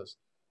to results.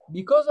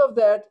 Because of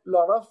that, a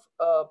lot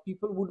of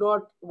people would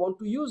not want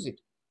to use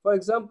it. For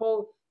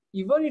example,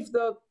 even if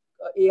the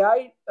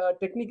AI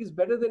technique is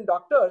better than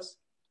doctors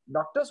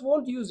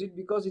won't use it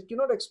because it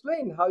cannot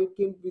explain how it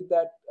came with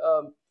that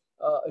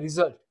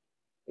result.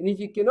 And if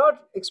you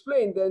cannot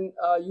explain, then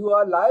you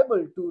are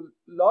liable to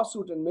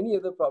lawsuit and many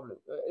other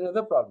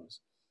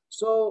problems.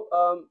 So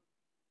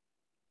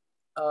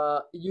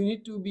you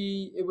need to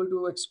be able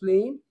to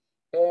explain.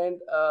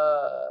 And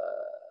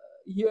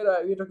here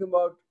we're talking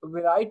about a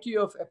variety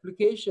of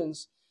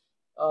applications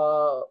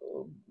for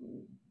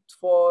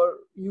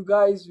you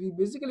guys. We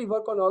basically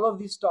work on all of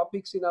these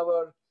topics in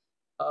our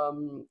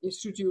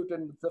institute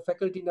and the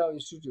faculty in our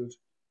institute.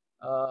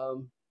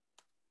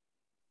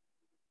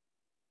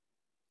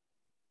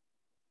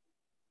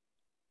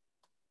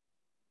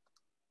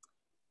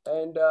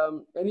 And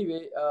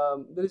anyway,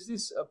 there is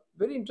this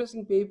very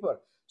interesting paper.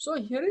 So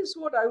here is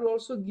what I will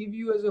also give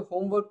you as a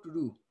homework to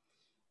do.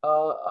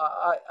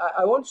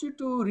 I want you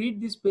to read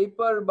this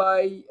paper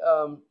by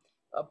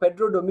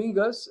Pedro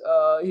Dominguez.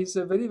 He's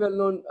a very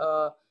well-known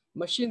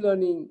machine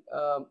learning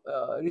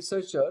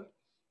researcher,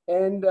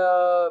 And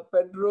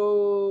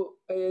Pedro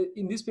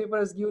in this paper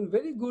has given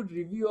very good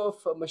review of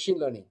machine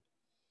learning.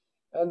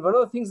 And one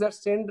of the things that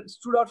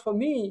stood out for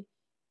me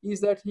is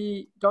that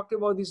he talked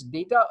about this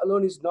data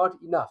alone is not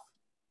enough.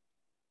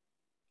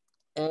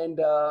 And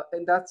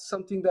that's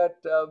something that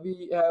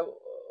we have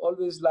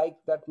always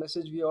liked, that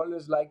message we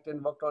always liked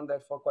and worked on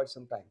that for quite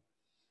some time.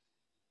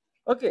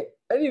 Okay,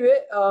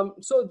 anyway,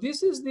 so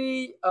this is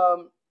the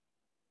kind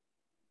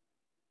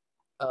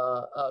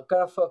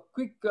of a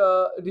quick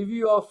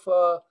review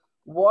of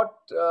what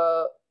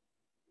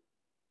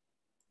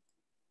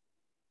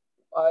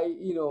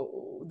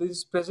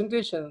this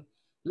presentation.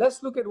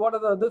 Let's look at what are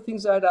the other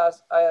things I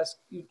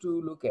asked you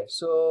to look at.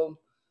 So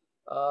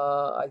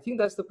I think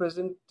that's the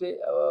present.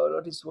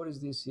 What is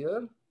this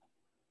here?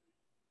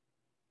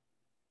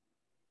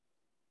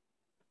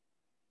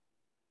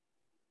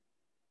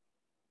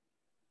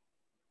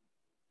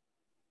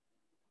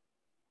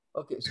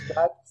 Okay, so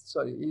that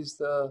is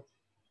the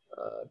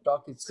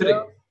talk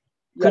itself.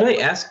 Could I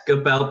ask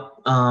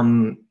about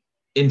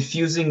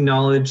infusing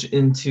knowledge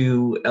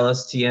into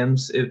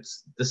LSTMs?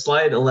 It's the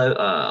slide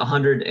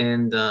 100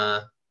 and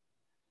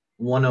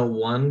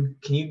 101.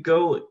 Can you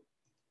go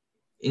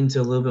into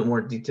a little bit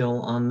more detail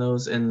on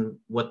those and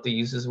what the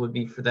uses would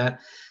be for that?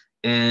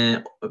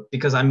 And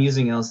because I'm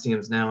using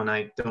LSTMs now, and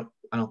I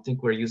don't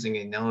think we're using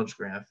a knowledge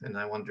graph, and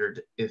I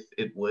wondered if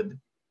it would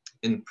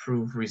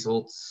improve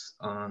results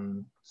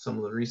on some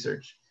of the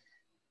research.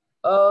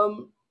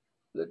 So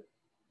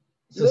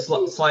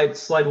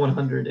slide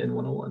 100 and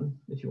 101,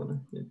 if you want to.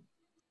 Yeah.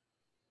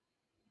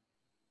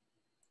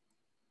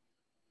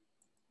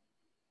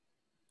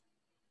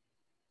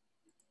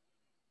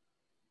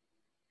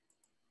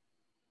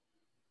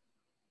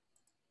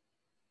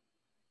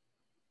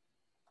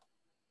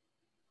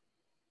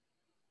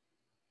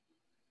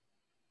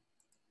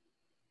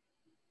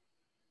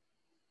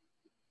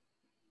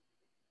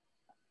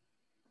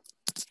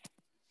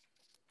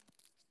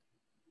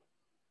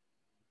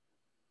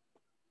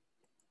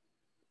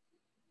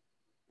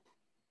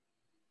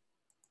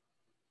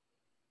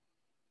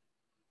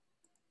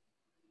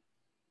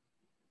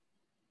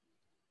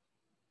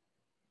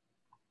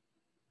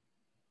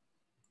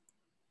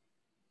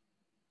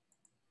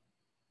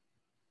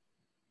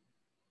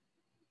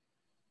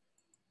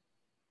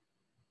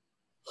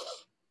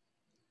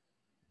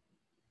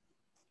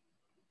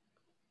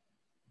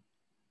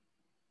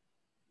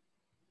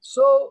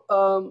 So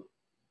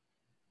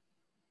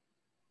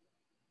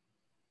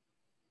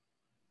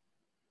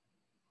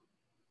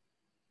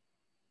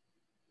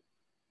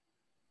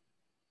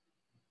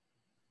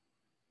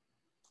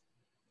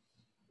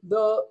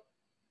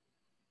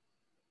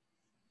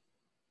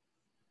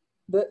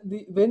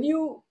when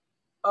you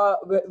have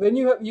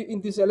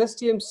in these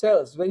LSTM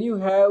cells, when you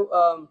have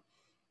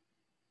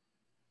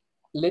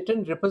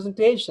latent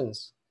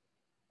representations,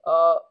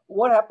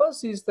 what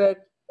happens is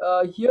that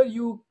here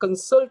you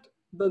consult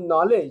the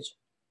knowledge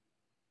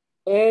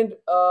and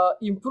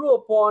improve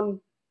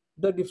upon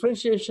the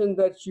differentiation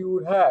that you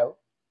would have,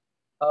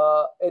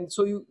 and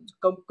so you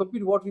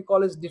compute what we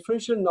call as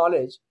differential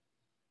knowledge,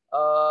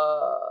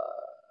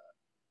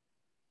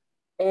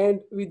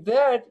 and with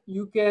that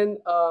you can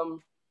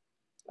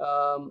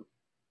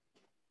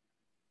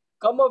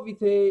come up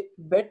with a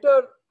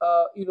better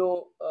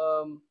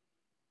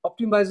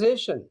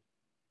optimization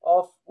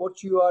of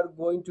what you are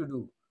going to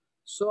do.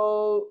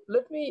 So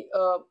let me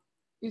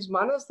is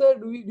Manas there?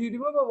 Do you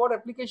remember what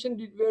application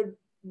we're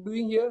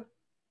doing here?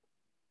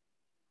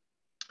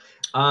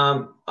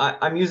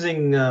 I'm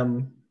using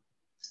dual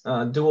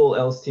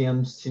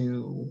LSTMs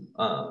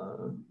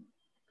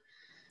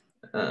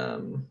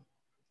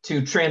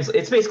to translate.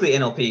 It's basically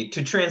NLP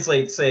to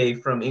translate, say,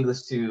 from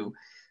English to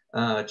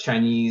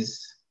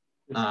Chinese,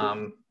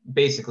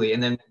 basically,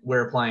 and then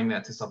we're applying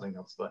that to something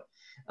else. But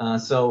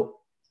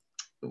so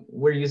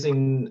we're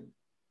using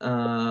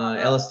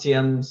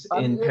LSTMs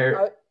in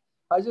pair.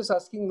 I was just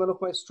asking one of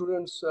my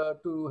students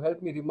to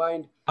help me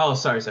remind. Oh,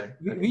 sorry.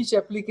 Which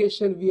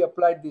application we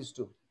applied this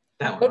to.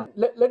 That one.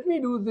 Let me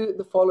do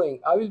the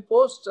following. I will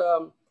post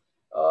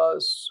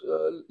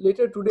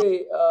later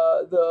today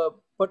the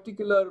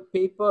particular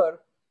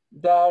paper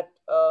that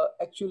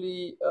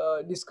actually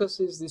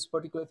discusses this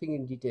particular thing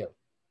in detail.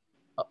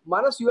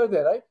 Manas, you are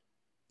there, right?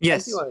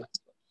 Yes.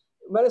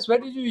 Manas, where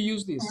did you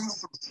use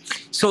this?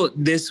 So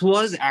this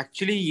was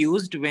actually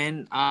used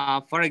when,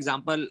 for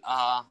example,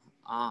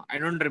 I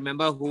don't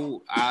remember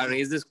who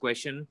raised this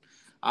question,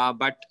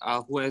 but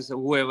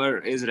whoever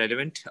is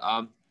relevant.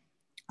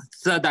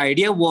 So the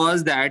idea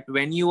was that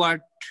when you are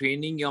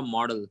training your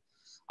model,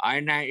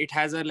 and it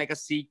has a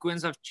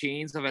sequence of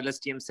chains of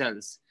LSTM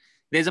cells,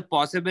 there's a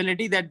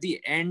possibility that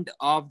the end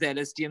of the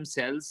LSTM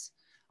cells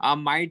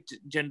might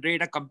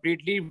generate a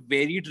completely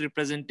varied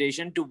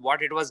representation to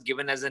what it was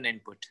given as an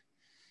input.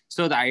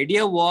 So the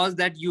idea was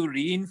that you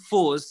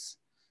reinforce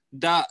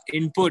the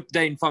input,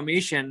 the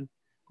information,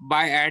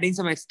 by adding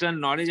some external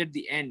knowledge at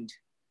the end.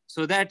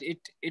 so that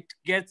it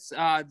gets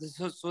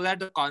so that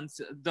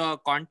the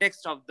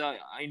context of the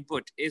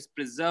input is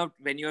preserved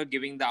when you are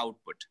giving the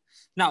output.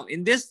 Now,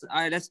 in this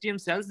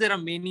LSTM cells, there are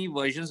many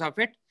versions of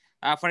it.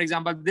 For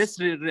example, this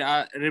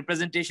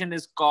representation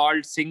is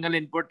called single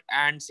input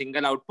and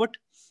single output.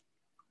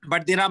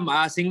 But there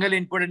are single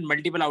input and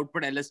multiple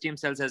output LSTM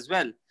cells as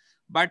well.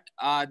 But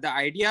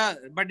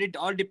but it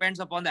all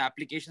depends upon the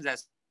applications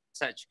as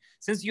such.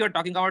 Since you are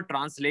talking about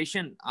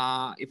translation,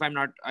 if I'm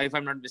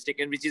not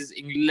mistaken, which is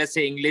let's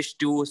say English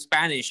to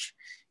Spanish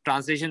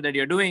translation that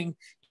you're doing,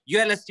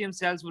 your LSTM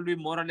cells will be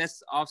more or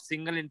less of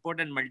single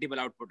input and multiple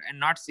output, and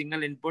not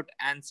single input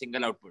and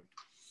single output.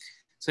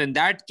 So in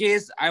that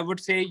case, I would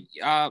say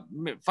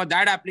for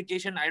that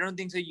application, I don't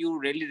think so you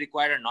really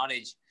require a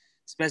knowledge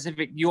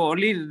specific. You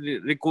only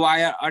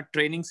require a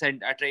training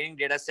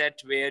data set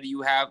where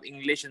you have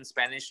English and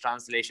Spanish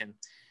translation,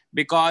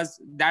 because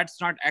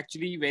that's not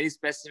actually very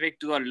specific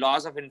to a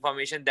loss of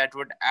information that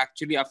would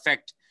actually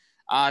affect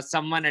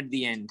someone at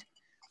the end.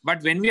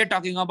 But when we are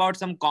talking about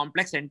some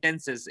complex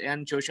sentences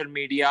in social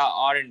media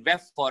or in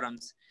web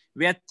forums,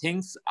 where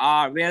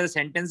the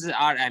sentences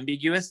are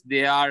ambiguous,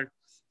 they are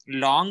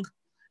long,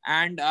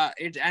 and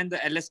the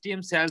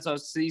LSTM cells or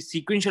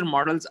sequential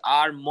models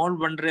are more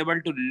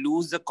vulnerable to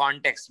lose the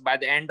context by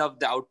the end of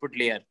the output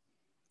layer.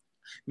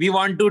 We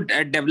want to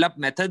develop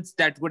methods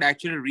that would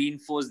actually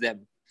reinforce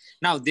them.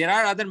 Now, there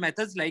are other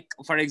methods like,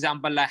 for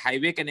example, like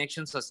highway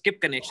connections or skip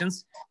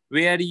connections,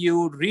 where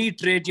you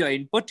reiterate your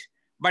input.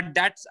 But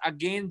that's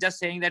again just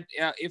saying that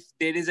if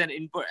there is an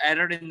input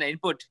error in the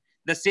input,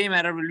 the same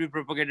error will be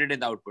propagated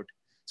in the output.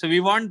 So we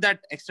want that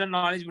external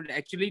knowledge would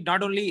actually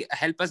not only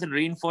help us in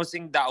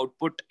reinforcing the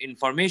output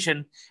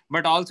information,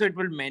 but also it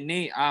will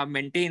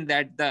maintain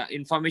that the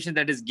information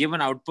that is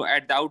given output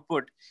at the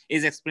output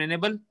is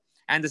explainable,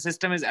 and the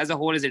system is as a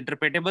whole is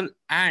interpretable,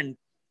 and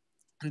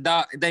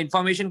the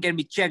information can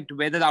be checked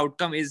whether the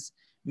outcome is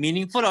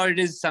meaningful or it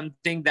is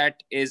something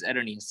that is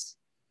erroneous.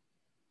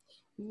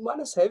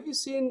 Manas, have you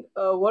seen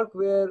work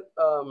where,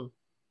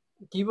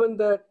 given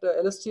that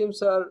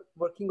LSTMs are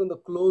working on the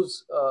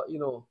close,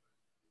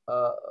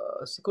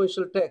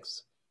 sequential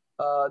text,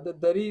 that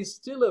there is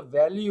still a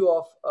value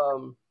of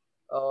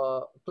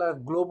kind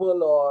of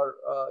global or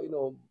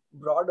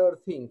broader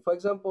thing. For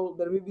example,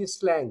 there may be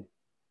slang,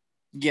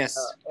 Yes.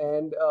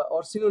 and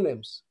or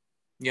synonyms.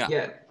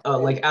 Yeah,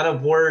 like out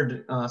of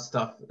word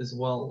stuff as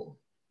well.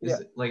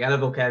 Like out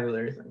of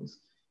vocabulary things.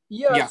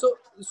 Yeah.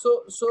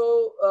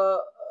 So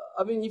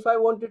I mean, if I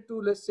wanted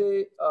to, let's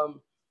say,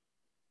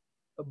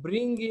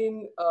 bring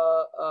in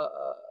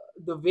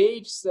the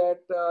weights that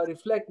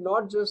reflect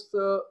not just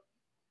the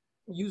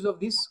use of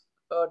this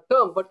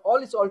term, but all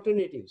its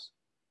alternatives.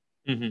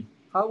 Mm-hmm.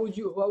 How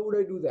would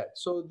I do that?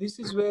 So this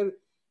is where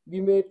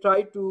we may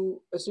try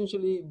to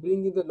essentially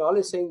bring in the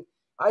knowledge, saying,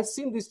 I've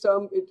seen this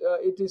term,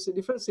 it is a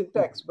different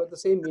syntax, but the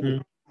same meaning.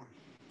 Mm-hmm.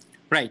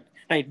 Right.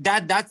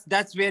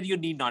 That's where you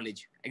need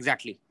knowledge.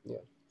 Exactly.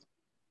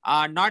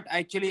 Yeah. Not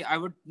actually, I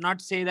would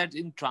not say that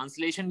in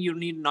translation you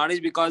need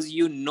knowledge, because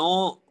you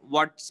know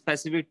what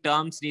specific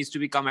terms needs to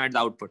become at the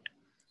output.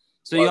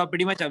 So you are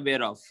pretty much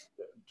aware of.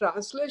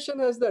 Translation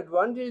has the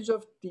advantage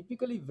of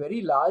typically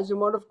very large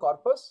amount of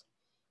corpus.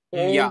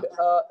 And, Yeah.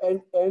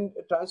 And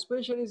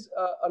translation is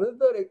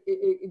another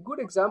a good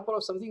example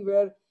of something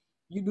where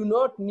you do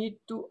not need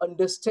to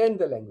understand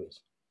the language.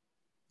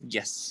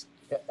 Yes.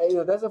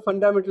 That's a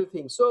fundamental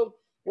thing. So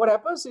what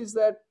happens is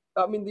that,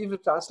 I mean, if the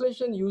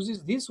translation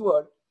uses this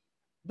word,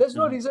 there's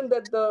no reason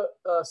that the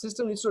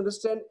system needs to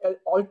understand an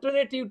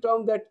alternative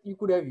term that you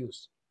could have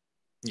used.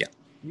 Yeah.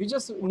 You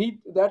just need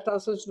that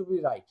translation to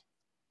be right.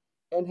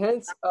 And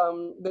hence,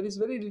 there is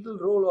very little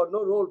role or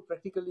no role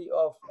practically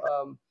of,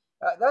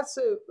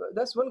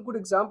 that's one good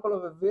example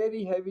of a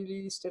very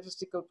heavily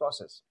statistical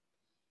process.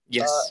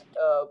 Yes.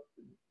 I'm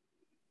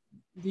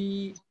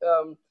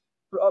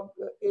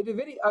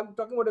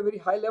talking about a very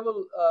high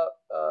level,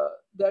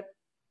 that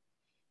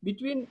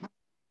between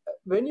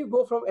when you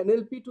go from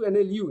NLP to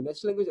NLU,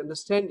 natural language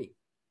understanding,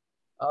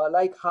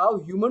 like how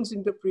humans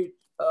interpret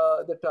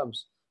the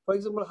terms. For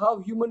example,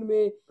 how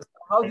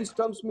these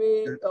terms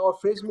may or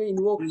phrase may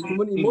invoke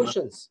human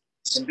emotions.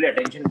 Simply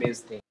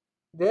attention-based thing.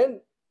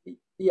 Then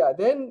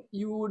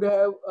you would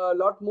have a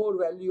lot more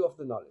value of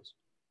the knowledge.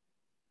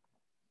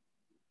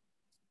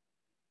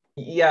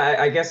 Yeah,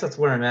 I guess that's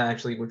where I'm at.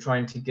 Actually, we're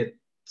trying to get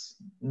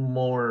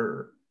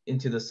more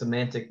into the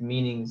semantic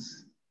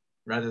meanings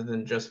rather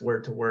than just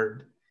word to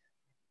word.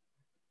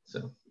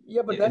 So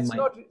yeah, but that's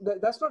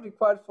not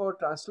required for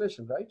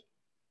translation, right?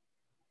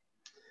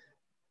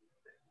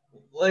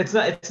 Well, it's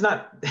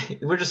not.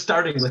 We're just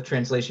starting with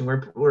translation.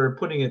 We're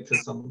putting it to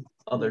some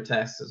other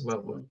tasks as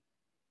well.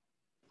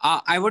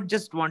 I would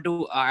just want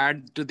to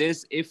add to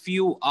this: if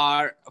you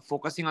are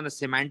focusing on the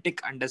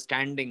semantic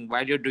understanding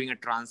while you're doing a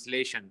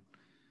translation,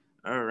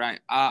 right?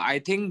 I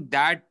think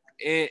that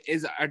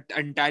is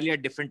entirely a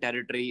different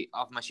territory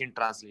of machine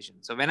translation.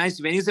 So when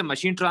you say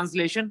machine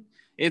translation,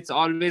 it's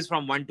always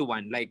from one to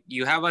one. Like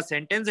you have a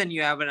sentence and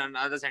you have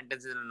another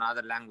sentence in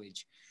another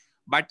language.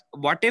 But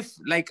what if,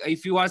 like,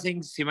 if you are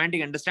saying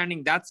semantic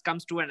understanding, that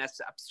comes to an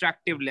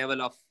abstractive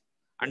level of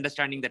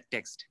understanding the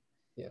text.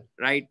 Yeah.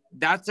 Right.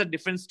 That's a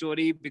different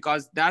story,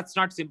 because that's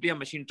not simply a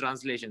machine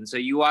translation. So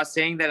you are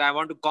saying that I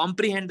want to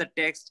comprehend the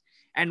text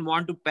and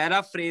want to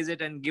paraphrase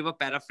it and give a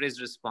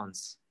paraphrased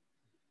response.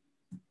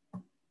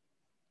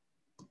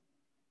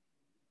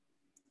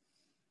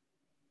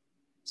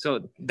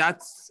 So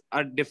that's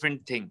a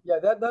different thing. Yeah,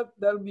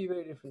 that'll be a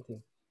very different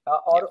thing.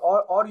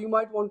 Or you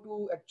might want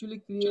to actually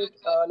create,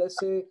 let's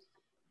say,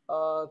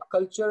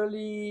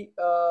 culturally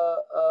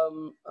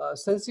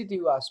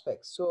sensitive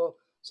aspects. So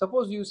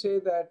suppose you say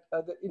that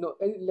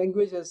any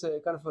language has a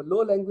kind of a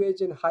low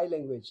language and high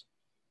language.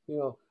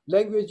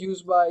 Language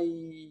used by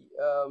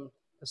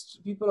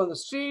people on the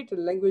street,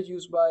 and language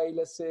used by,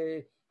 let's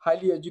say,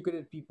 highly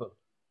educated people,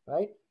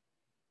 right?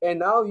 And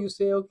now you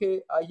say,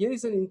 okay, here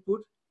is an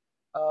input.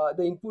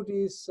 The input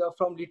is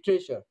from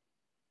literature.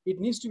 It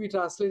needs to be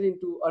translated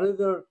into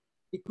another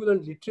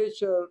equivalent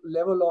literature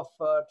level of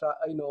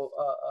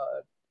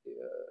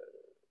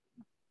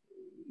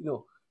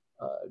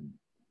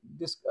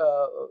this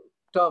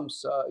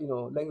terms,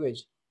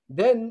 language.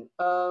 Then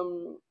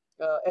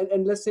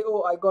and let's say,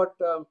 oh, I got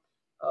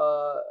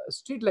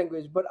street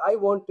language, but I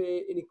want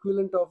an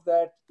equivalent of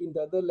that in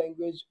the other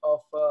language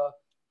of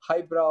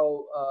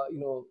highbrow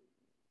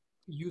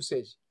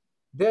usage.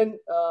 Then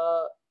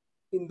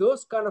in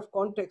those kind of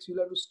contexts, you'll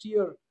have to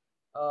steer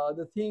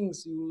the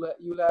things.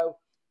 You'll have,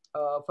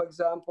 for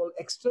example,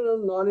 external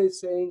knowledge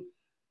saying,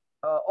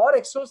 or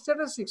external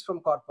statistics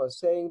from corpus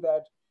saying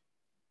that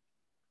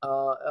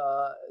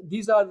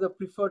these are the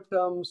preferred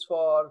terms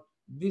for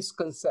these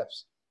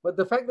concepts. But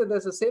the fact that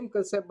there's the same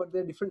concept, but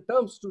there are different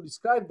terms to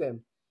describe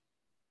them,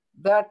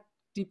 that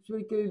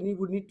typically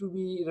would need to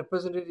be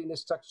represented in a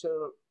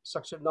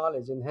structured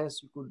knowledge, and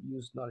hence you could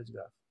use knowledge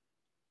graph.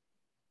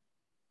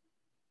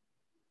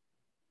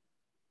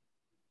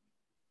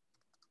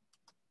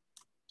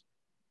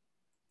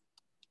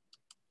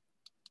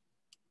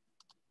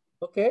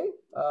 Okay.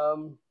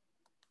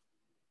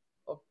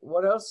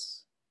 What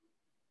else,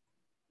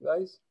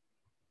 guys?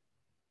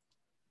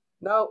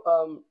 Now,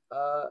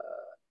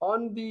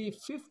 on the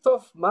 5th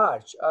of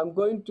March, I'm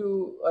going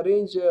to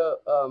arrange a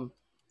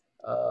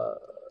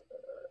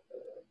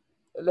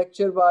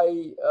lecture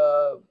by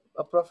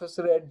a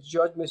professor at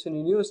George Mason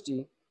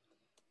University.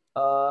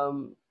 I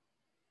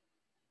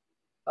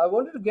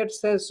wanted to get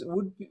sense,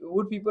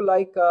 would people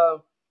like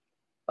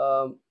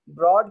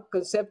broad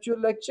conceptual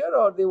lecture,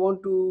 or they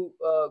want to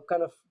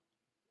kind of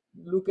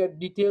look at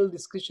detailed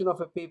discussion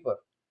of a paper?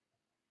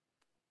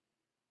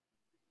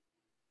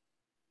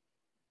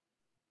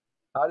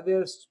 Are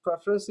there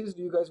preferences?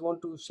 Do you guys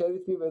want to share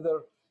with me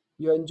whether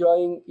you're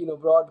enjoying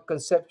broad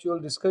conceptual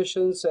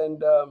discussions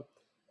and a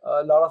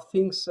lot of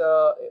things,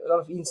 a lot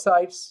of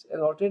insights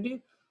and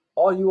alternative,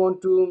 or you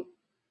want to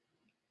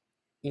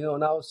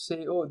now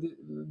say, oh,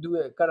 do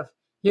a kind of,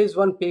 here's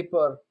one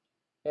paper,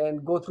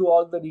 and go through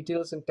all the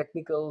details and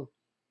technical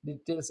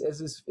details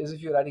as if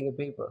you're writing a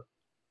paper?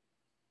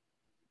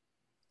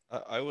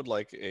 I would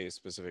like a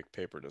specific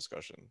paper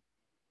discussion.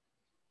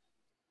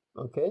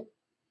 Okay.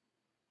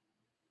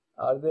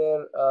 Are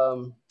there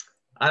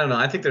I don't know.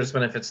 I think there's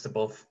benefits to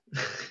both.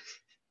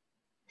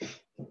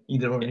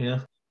 Either or, yeah.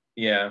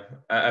 Yeah,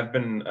 I've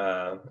been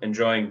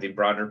enjoying the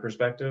broader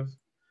perspective,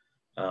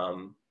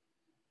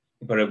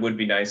 but it would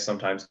be nice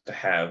sometimes to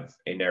have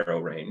a narrow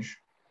range,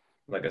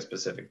 like a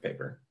specific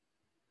paper.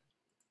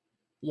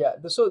 Yeah,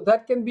 so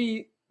that can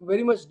be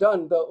very much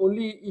done. The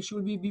only issue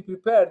will be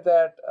prepared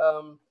that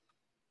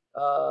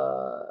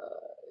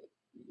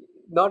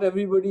not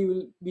everybody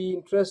will be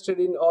interested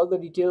in all the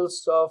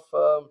details of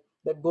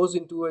that goes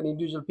into an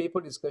individual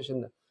paper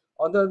discussion.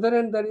 On the other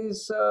hand, that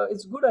is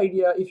it's good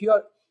idea if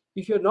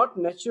you're not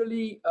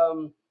naturally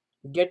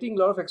getting a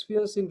lot of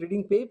experience in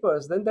reading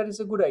papers, then that is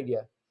a good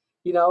idea.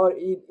 In our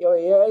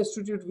AI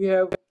Institute, we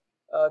have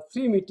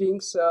 3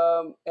 meetings,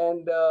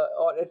 and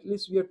or at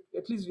least we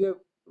have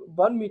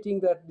one meeting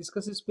that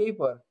discusses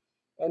paper,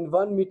 and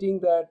one meeting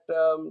that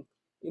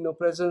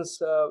presents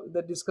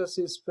that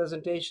discusses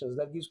presentations,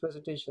 that gives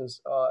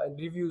presentations and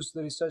reviews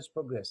the research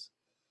progress.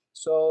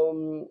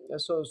 So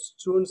so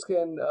students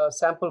can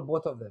sample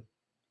both of them.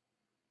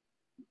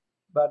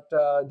 But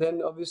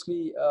then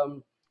obviously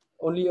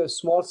only a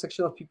small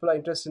section of people are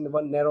interested in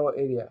one narrow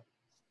area.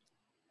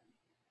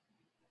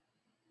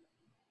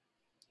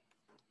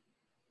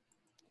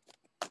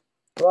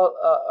 Well,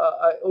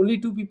 only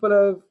 2 people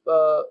have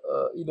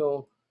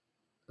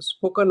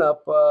spoken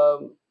up.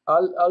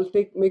 I'll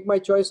make my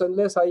choice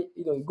unless I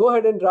go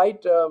ahead and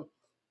write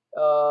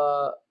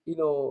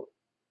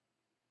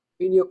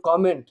in your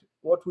comment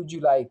what would you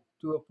like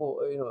to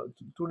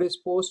today's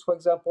post, for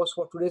example, post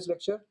for today's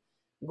lecture.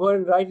 Go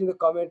ahead and write in the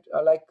comment,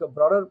 I like a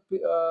broader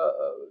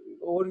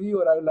overview,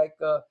 or I would like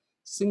a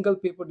single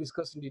paper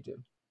discussed in detail.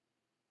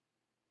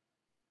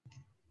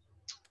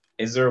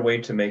 Is there a way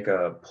to make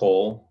a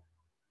poll?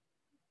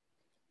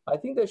 I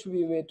think there should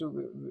be a way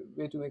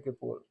to make a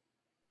poll.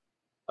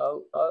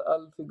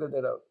 I'll figure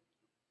that out.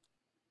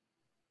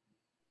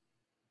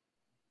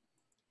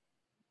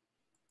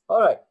 All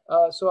right.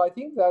 So I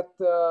think that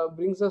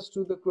brings us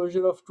to the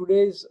closure of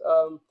today's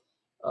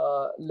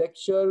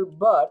lecture.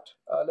 But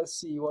let's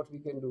see what we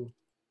can do.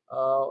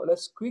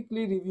 Let's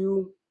quickly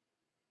review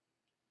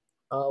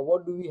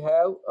what do we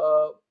have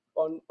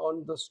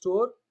on the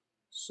store.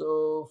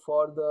 So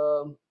for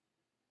the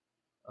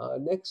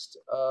next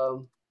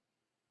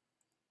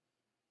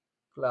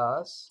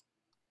class,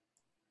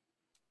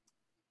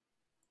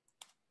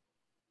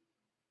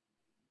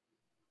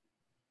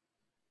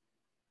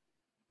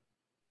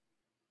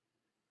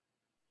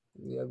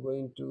 we are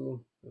going to,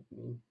 let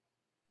me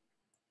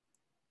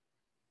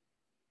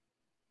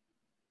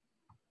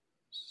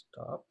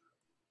stop.